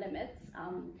 Clearly there are limits,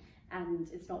 and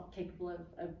it's not capable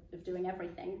of doing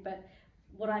everything, but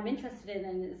what I'm interested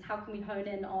in is how can we hone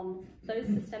in on those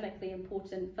systemically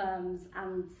important firms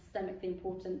and systemically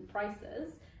important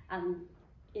prices, and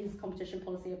is competition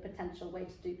policy a potential way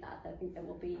to do that? I think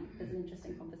there's an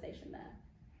interesting conversation there.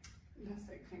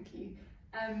 Fantastic, thank you.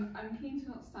 I'm keen to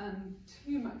not stand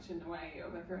too much in the way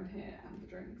of everyone here and the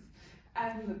drinks,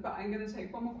 but I'm going to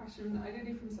take one more question,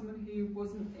 ideally from someone who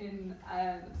wasn't in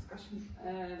the discussion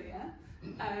earlier.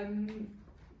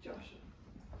 Josh.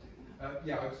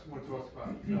 Yeah, I just wanted to ask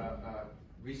about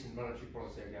recent monetary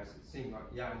policy, I guess. It seemed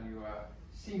like, Jan, you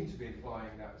seem to be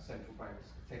implying that central banks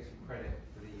take some credit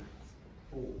for the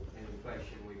fall in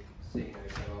inflation we've seen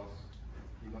over the last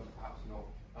few months, perhaps not.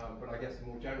 But I guess the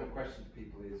more general question to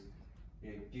people is,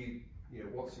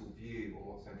 what's your view on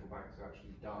what central banks have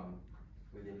actually done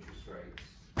with interest rates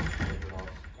over the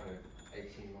last kind of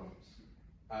 18 months?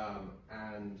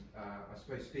 And I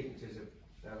suppose speaking to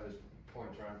Isabella's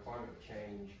point around climate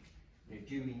change,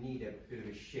 do we need a bit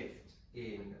of a shift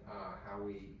in how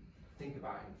we think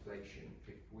about inflation?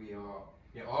 If we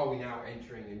are we now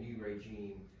entering a new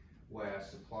regime where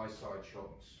supply side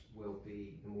shocks will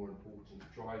be the more important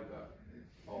driver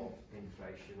of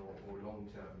inflation or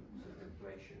long-term sort of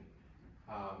inflation?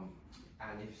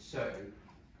 And if so,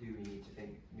 do we need to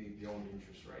move beyond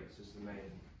interest rates as the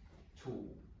main tool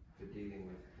for dealing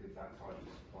with that type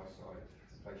of supply side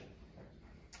inflation?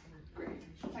 Great,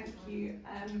 thank you.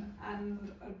 And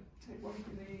I'll take one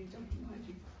from the gentleman behind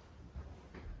you.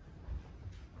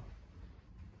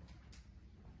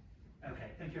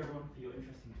 Okay, thank you everyone for your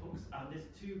interesting talks. There's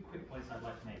two quick points I'd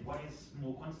like to make. One is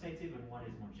more quantitative and one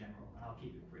is more general, and I'll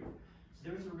keep it brief.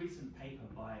 So there is a recent paper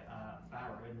by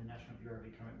Barrow in the National Bureau of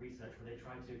Economic Research where they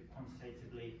tried to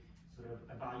quantitatively sort of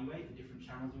evaluate the different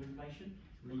channels of inflation,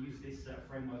 and they use this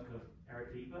framework of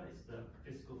Eeckhout. It's the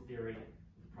fiscal theory of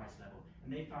the price level. And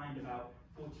they find about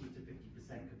 40 to 50%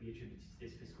 could be attributed to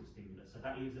this fiscal stimulus. So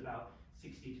that leaves about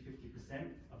 60 to 50%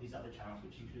 of these other channels,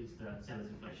 which includes the seller's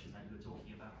inflation that you were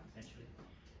talking about, essentially.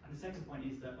 And the second point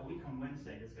is that a week on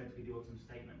Wednesday, there's going to be the autumn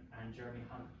statement, and Jeremy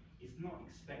Hunt is not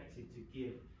expected to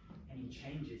give any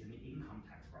changes in the income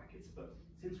tax brackets. But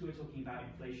since we were talking about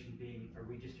inflation being a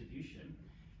redistribution,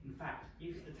 in fact,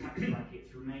 if the tax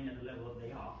brackets remain at the level that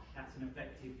they are, that's an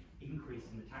effective increase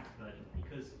in the tax burden,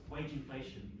 because wage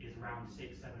inflation is around 6,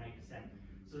 7, 8%.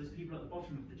 So there's people at the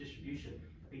bottom of the distribution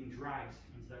being dragged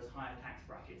into those higher tax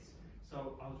brackets.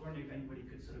 So I was wondering if anybody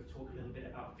could sort of talk a little bit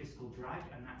about fiscal drag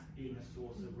and that being a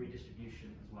source of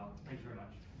redistribution as well. Thank you very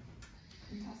much.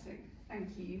 Fantastic,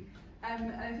 thank you.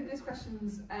 And I think this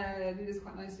question's lead us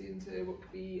quite nicely into what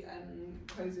could be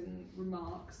closing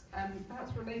remarks.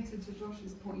 Perhaps related to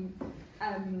Josh's point,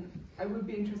 I would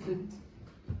be interested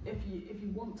if you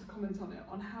want to comment on it,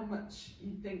 on how much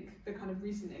you think the kind of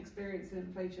recent experience in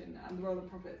inflation and the role of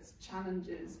profits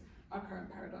challenges our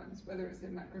current paradigms, whether it's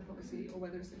in macro policy or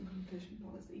whether it's in competition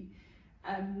policy.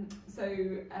 So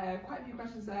quite a few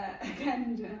questions there.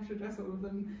 Again, you don't have to address all of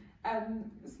them.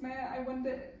 Soumaya, I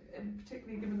wonder,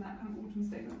 particularly given that kind of autumn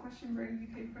statement question, very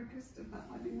UK focused, if that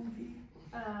might be one for you.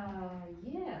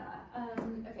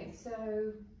 Okay,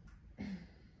 so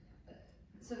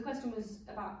the question was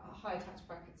about higher tax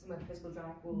brackets and whether fiscal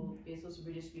drag will be a source of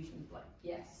redistribution. Like,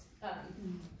 yes,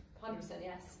 100%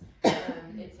 yes.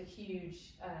 It's a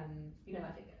huge, I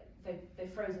think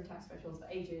they've frozen tax thresholds for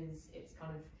ages. It's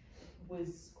kind of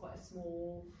was quite a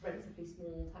small, relatively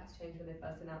small tax change when they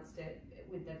first announced it.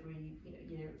 With every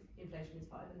year inflation is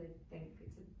higher, and they think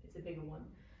it's a bigger one.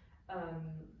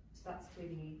 So that's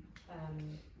clearly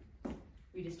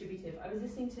redistributive. I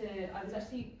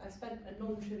spent a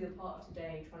non-trivial part of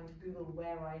today trying to Google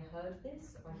where I heard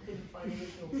this. I couldn't find the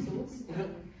original source,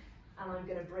 and I'm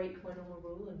going to break my normal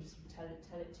rule and just tell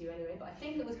it to you anyway. But I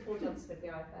think it was Paul Johnson of the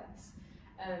IPPS,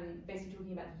 basically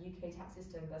talking about the UK tax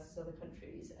system versus other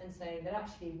countries, and saying that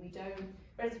actually we don't,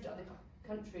 relative to other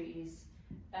countries,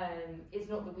 it's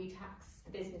not that we tax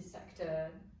the business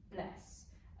sector less,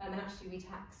 and actually we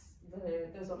tax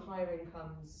those on higher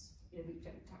incomes. We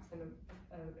tax them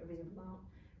a reasonable amount,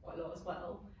 quite a lot as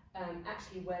well.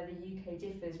 Actually, where the UK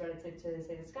differs relative to,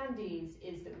 say, the Scandies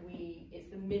is that it's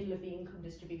the middle of the income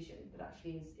distribution that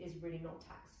actually is really not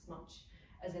taxed as much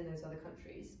as in those other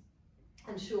countries.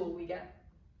 And sure, we get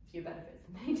fewer benefits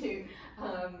than they do,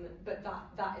 but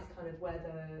that is kind of where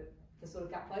the sort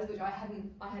of gap lies, which I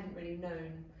hadn't really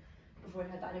known before I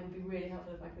heard that, and it would be really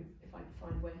helpful if I could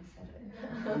find where he said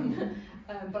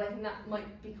it. But I think that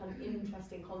might be kind of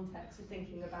interesting context for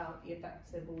thinking about the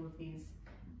effects of all of these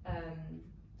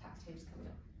tax changes coming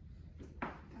up.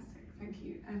 Fantastic, thank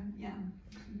you. Jan.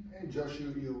 And Josh,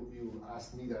 you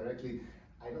asked me directly.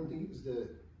 I don't think it was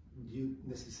due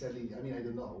necessarily, I mean, I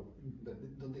don't know, but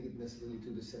I don't think it necessarily to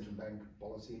the central bank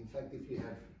policy. In fact, if you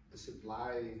have a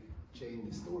supply chain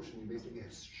distortion, you basically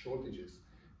have shortages,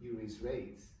 you raise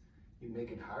rates, you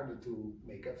make it harder to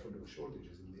make up for those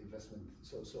shortages in the investment.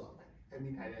 So I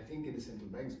mean, I think in the central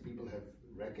banks, people have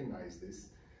recognized this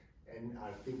and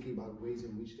are thinking about ways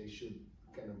in which they should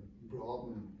kind of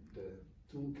broaden the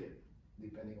toolkit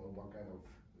depending on what kind of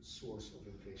source of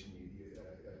inflation you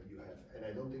have. And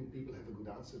I don't think people have a good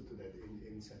answer to that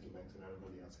in central banks, and I don't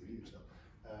know the answer either.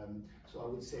 So I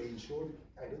would say, in short,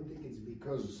 I don't think it's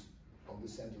because of the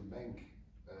central bank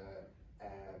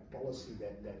policy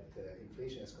that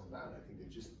inflation has come down. I think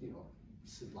they just,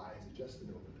 supply has adjusted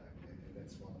over time, and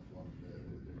that's one of the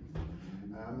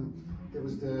there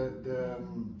was the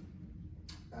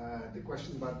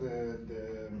question about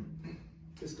the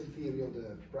fiscal theory of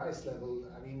the price level.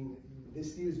 I mean,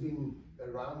 this theory has been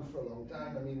around for a long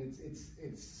time. I mean,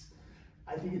 it's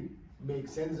I think it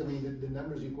makes sense. I mean, the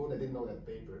numbers you quote, I didn't know that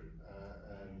paper.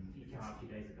 You came out a few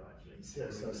days ago, actually.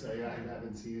 So yeah, I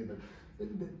haven't seen it, but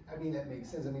I mean, that makes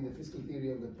sense. I mean, the fiscal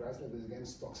theory of the price level is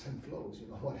against stocks and flows.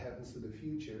 What happens to the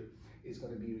future is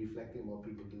going to be reflecting what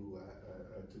people do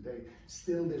today.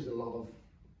 Still, there's a lot of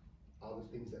other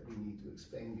things that we need to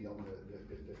explain beyond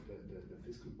the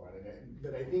fiscal part.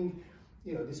 But I think,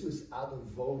 this was out of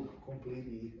vogue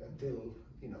completely until,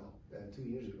 2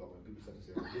 years ago when people started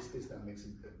to say, this now makes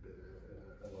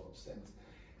a lot of sense.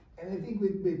 And I think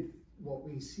with what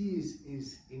we see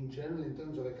is in general, in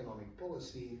terms of economic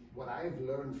policy, what I've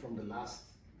learned from the last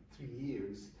 3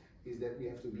 years is that we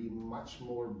have to be much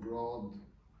more broad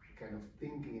kind of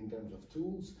thinking in terms of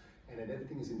tools, and that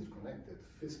everything is interconnected.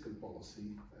 Fiscal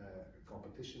policy,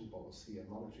 competition policy, and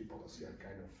monetary policy are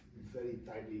kind of very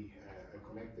tightly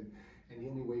connected, and the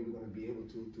only way we're going to be able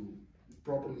to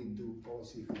properly do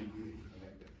policy if we be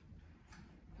interconnected.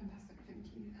 Fantastic, thank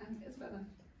you. And Isabella.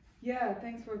 Yeah,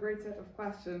 thanks for a great set of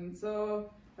questions.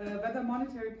 So, whether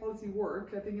monetary policy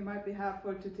work, I think it might be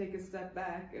helpful to take a step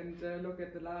back and look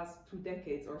at the last 2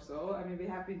 decades or so. I mean, we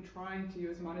have been trying to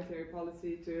use monetary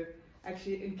policy to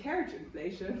actually encourage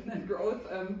inflation and growth,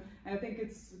 and I think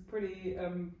it's pretty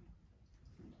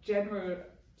general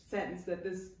sense that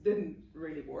this didn't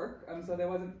really work. So there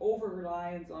was an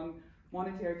over-reliance on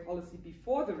monetary policy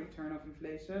before the return of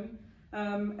inflation.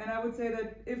 And I would say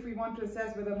that if we want to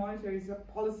assess whether monetary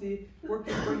policy worked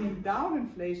in bringing down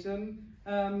inflation,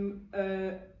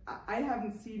 I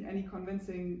haven't seen any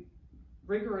convincing,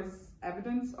 rigorous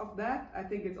evidence of that. I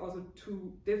think it's also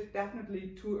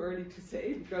definitely too early to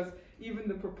say, because even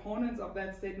the proponents of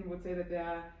that statement would say that there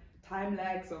are time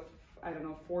lags of, I don't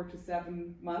know, 4 to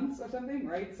 7 months or something,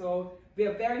 right? So we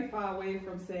are very far away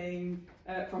from saying,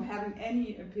 from having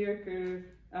any empirical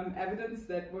evidence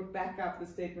that would back up the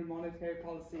statement monetary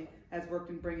policy has worked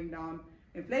in bringing down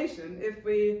inflation. If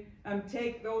we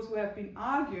take those who have been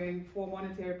arguing for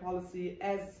monetary policy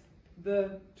as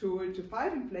the tool to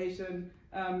fight inflation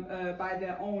by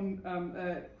their own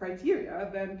criteria,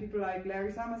 then people like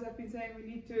Larry Summers have been saying we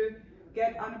need to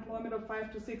get unemployment of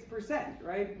 5 to 6%,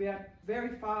 right? We are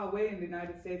very far away in the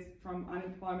United States from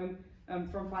unemployment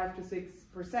from 5 to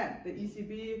 6%. The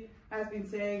ECB has been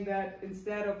saying that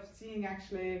instead of seeing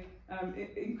actually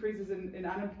increases in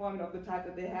unemployment of the type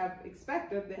that they have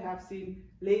expected, they have seen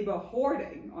labor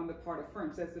hoarding on the part of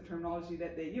firms. That's the terminology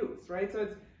that they use, right? So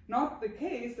it's not the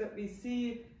case that we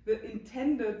see the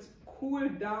intended cool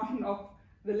down of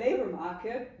the labor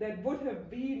market that would have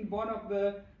been one of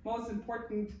the most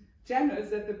important channels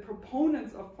that the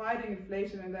proponents of fighting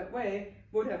inflation in that way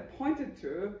would have pointed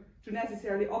to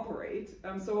necessarily operate.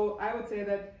 So I would say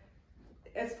that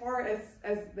as far as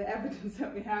the evidence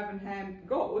that we have in hand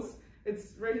goes,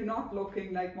 it's really not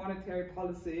looking like monetary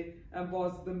policy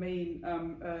was the main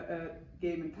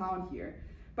game in town here.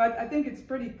 But I think it's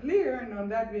pretty clear, and on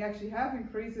that we actually have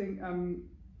increasing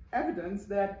evidence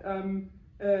that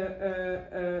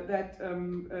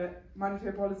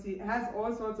monetary policy has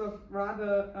all sorts of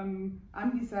rather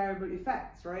undesirable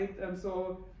effects, right?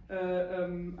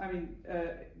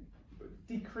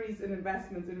 Decrease in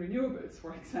investments in renewables,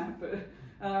 for example,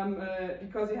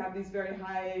 because you have these very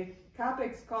high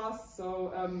capex costs,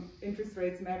 so interest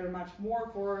rates matter much more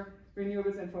for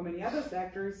renewables and for many other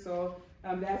sectors. So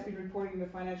there has been reporting in the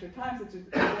Financial Times that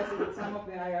suggested that some of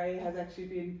the IRA has actually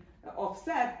been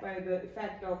offset by the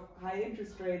effect of high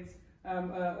interest rates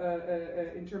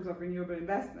in terms of renewable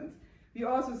investments. We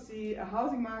also see a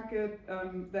housing market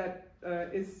that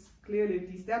is clearly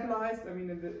destabilized. I mean,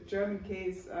 in the German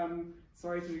case,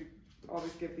 sorry to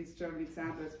always give these German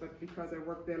examples, but because I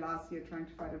worked there last year trying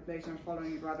to fight inflation, I'm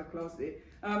following it rather closely.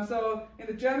 So in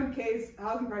the German case,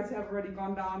 housing prices have already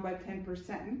gone down by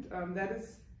 10%. That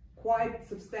is quite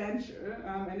substantial.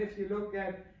 And if you look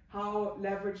at how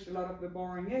leveraged a lot of the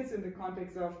borrowing is in the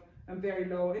context of very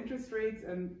low interest rates,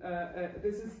 and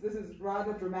this is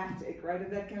rather dramatic, right?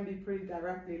 And that can be pretty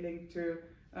directly linked to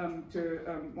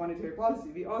monetary policy.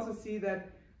 We also see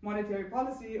that monetary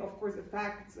policy, of course,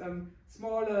 affects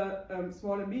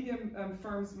smaller medium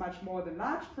firms much more than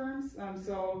large firms.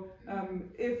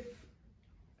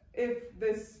 If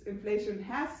this inflation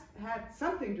has had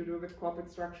something to do with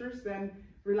corporate structures, then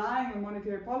relying on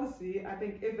monetary policy, I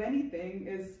think, if anything,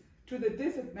 is to the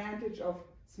disadvantage of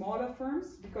smaller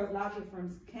firms, because larger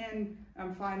firms can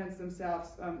finance themselves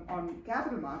on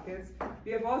capital markets.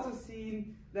 We have also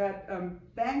seen that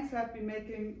banks have been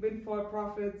making windfall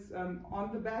profits on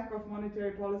the back of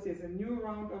monetary policy as a new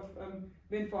round of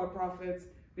windfall profits.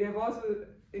 We have also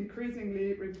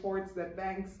increasingly reports that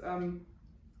banks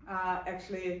are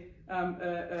actually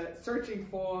searching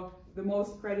for the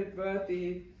most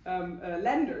creditworthy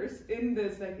lenders in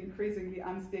this increasingly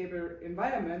unstable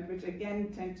environment, which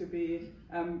again tend to be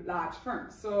large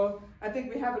firms. So I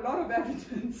think we have a lot of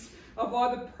evidence of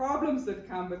all the problems that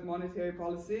come with monetary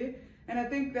policy. And I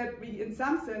think that we, in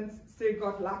some sense, still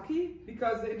got lucky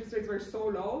because the interest rates were so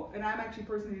low. And I'm actually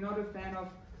personally not a fan of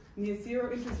near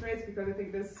zero interest rates because I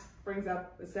think this brings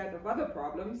up a set of other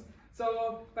problems.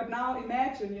 So, but now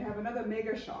imagine you have another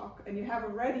mega shock and you have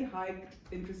already hiked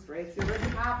interest rates. You already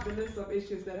have the list of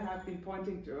issues that I have been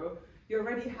pointing to. You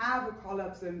already have a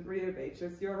collapse in real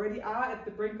wages. You already are at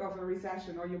the brink of a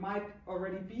recession, or you might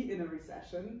already be in a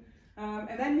recession.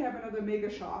 And then you have another mega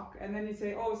shock, and then you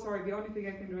say, oh, sorry, the only thing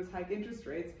I can do is hike interest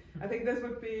rates. I think this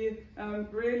would be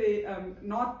really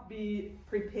not be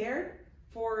prepared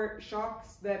for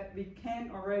shocks that we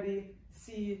can already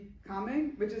see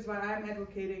coming, which is why I'm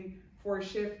advocating for a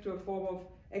shift to a form of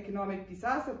economic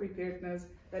disaster preparedness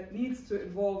that needs to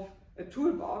involve a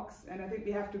toolbox. And I think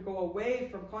we have to go away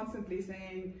from constantly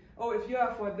saying, oh, if you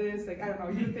are for this, like, I don't know,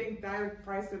 you think direct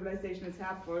price stabilization is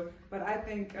helpful, but I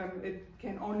think it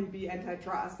can only be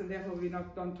antitrust, and therefore we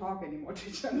don't talk anymore to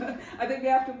each other. I think we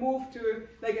have to move to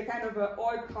like a kind of a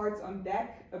all cards on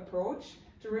deck approach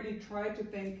to really try to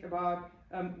think about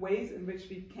ways in which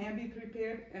we can be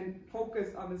prepared and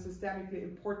focus on the systemically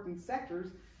important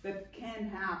sectors that can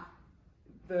have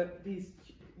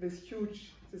this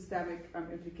huge systemic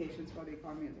implications for the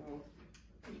economy as a whole.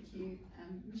 Thank you,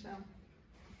 Michelle.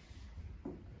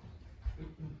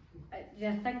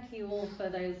 Yeah, thank you all for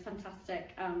those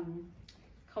fantastic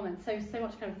comments. So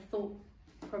much kind of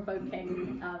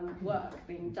thought-provoking work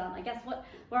being done. I guess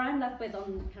where I'm left with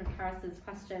on kind of Carys's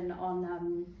question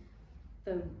on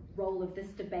the role of this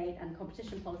debate and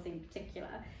competition policy in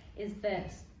particular is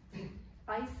that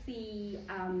I see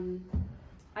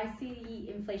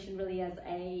inflation really as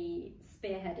a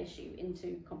spearhead issue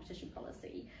into competition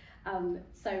policy.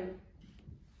 So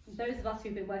those of us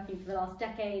who've been working for the last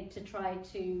decade to try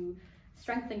to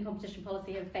strengthen competition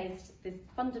policy have faced this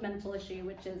fundamental issue,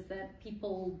 which is that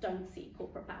people don't see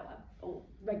corporate power, or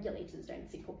regulators don't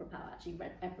see corporate power. Actually,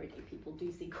 everyday people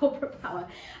do see corporate power.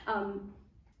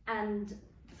 And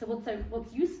so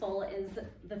what's useful is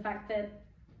the fact that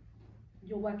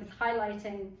your work is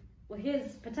highlighting, well,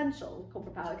 here's potential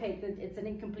corporate power. Okay, it's an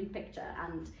incomplete picture,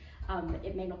 and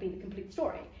it may not be the complete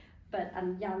story. But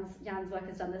Jan's work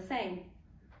has done the same.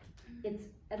 It's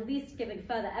at least giving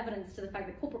further evidence to the fact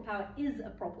that corporate power is a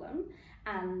problem,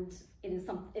 and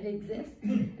it exists.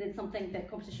 And it's something that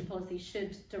competition policy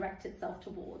should direct itself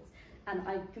towards. And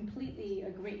I completely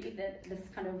agree that this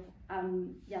kind of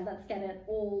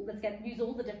let's use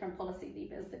all the different policy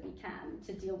levers that we can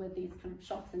to deal with these kind of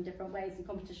shocks in different ways, and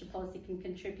competition policy can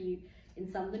contribute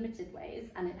in some limited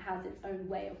ways, and it has its own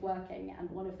way of working, and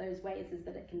one of those ways is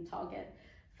that it can target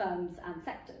firms and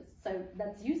sectors. So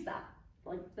let's use that.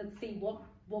 Let's see what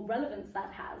relevance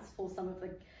that has for some of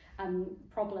the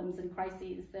problems and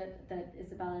crises that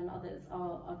Isabella and others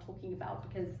are talking about,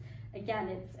 because again,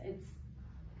 it's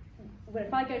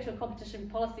if I go to a competition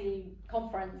policy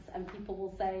conference and people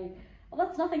will say, well,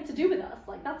 that's nothing to do with us,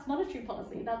 like that's monetary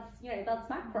policy, that's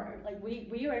macro, like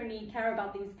we only care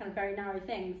about these kind of very narrow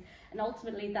things, and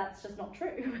ultimately that's just not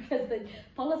true, because the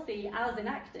policy as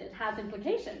enacted has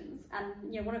implications.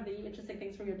 And one of the interesting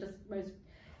things from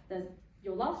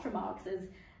your last remarks is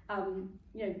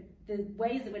you know, the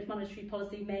ways in which monetary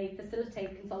policy may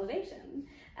facilitate consolidation,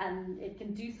 and it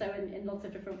can do so in lots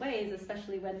of different ways,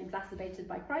 especially when exacerbated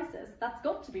by crisis. That's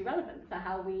got to be relevant for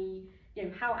how we, you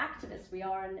know, how activist we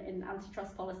are in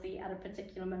antitrust policy at a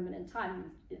particular moment in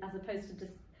time, as opposed to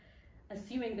just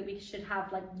assuming that we should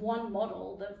have like one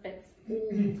model that fits all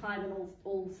the time and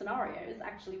all scenarios.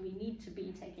 Actually, we need to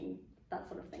be taking that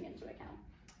sort of thing into account.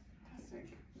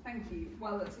 Fantastic. Thank you.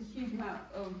 Well, that's a huge amount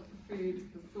of food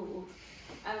for thought.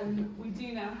 We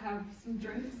do now have some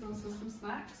drinks and also some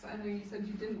snacks. I know you said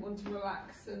you didn't want to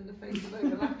relax in the face of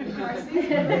overlapping crises.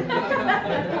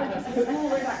 Just a small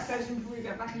relaxation before we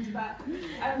get back into that.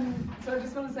 So I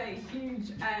just want to say a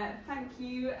huge thank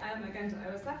you again to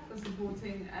OSF for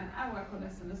supporting our work on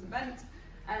this and this event,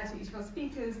 to each of our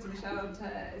speakers, to Michelle,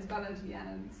 to Isabella, to Jan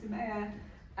and Soumaya,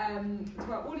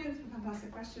 to our audience for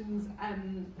fantastic questions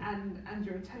and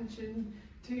your attention,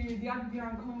 to the IPPR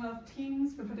and Common Wealth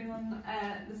teams for putting on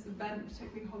this event,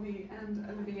 particularly Holly and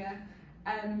Olivia.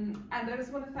 And I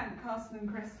just want to thank Carson and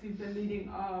Chris, who've been leading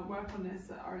our work on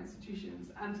this at our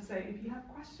institutions, and to say if you have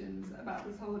questions about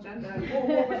this whole agenda or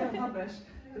what we're going to publish,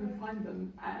 then find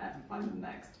them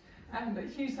next. But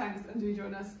huge thanks, and do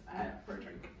join us for a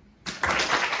drink.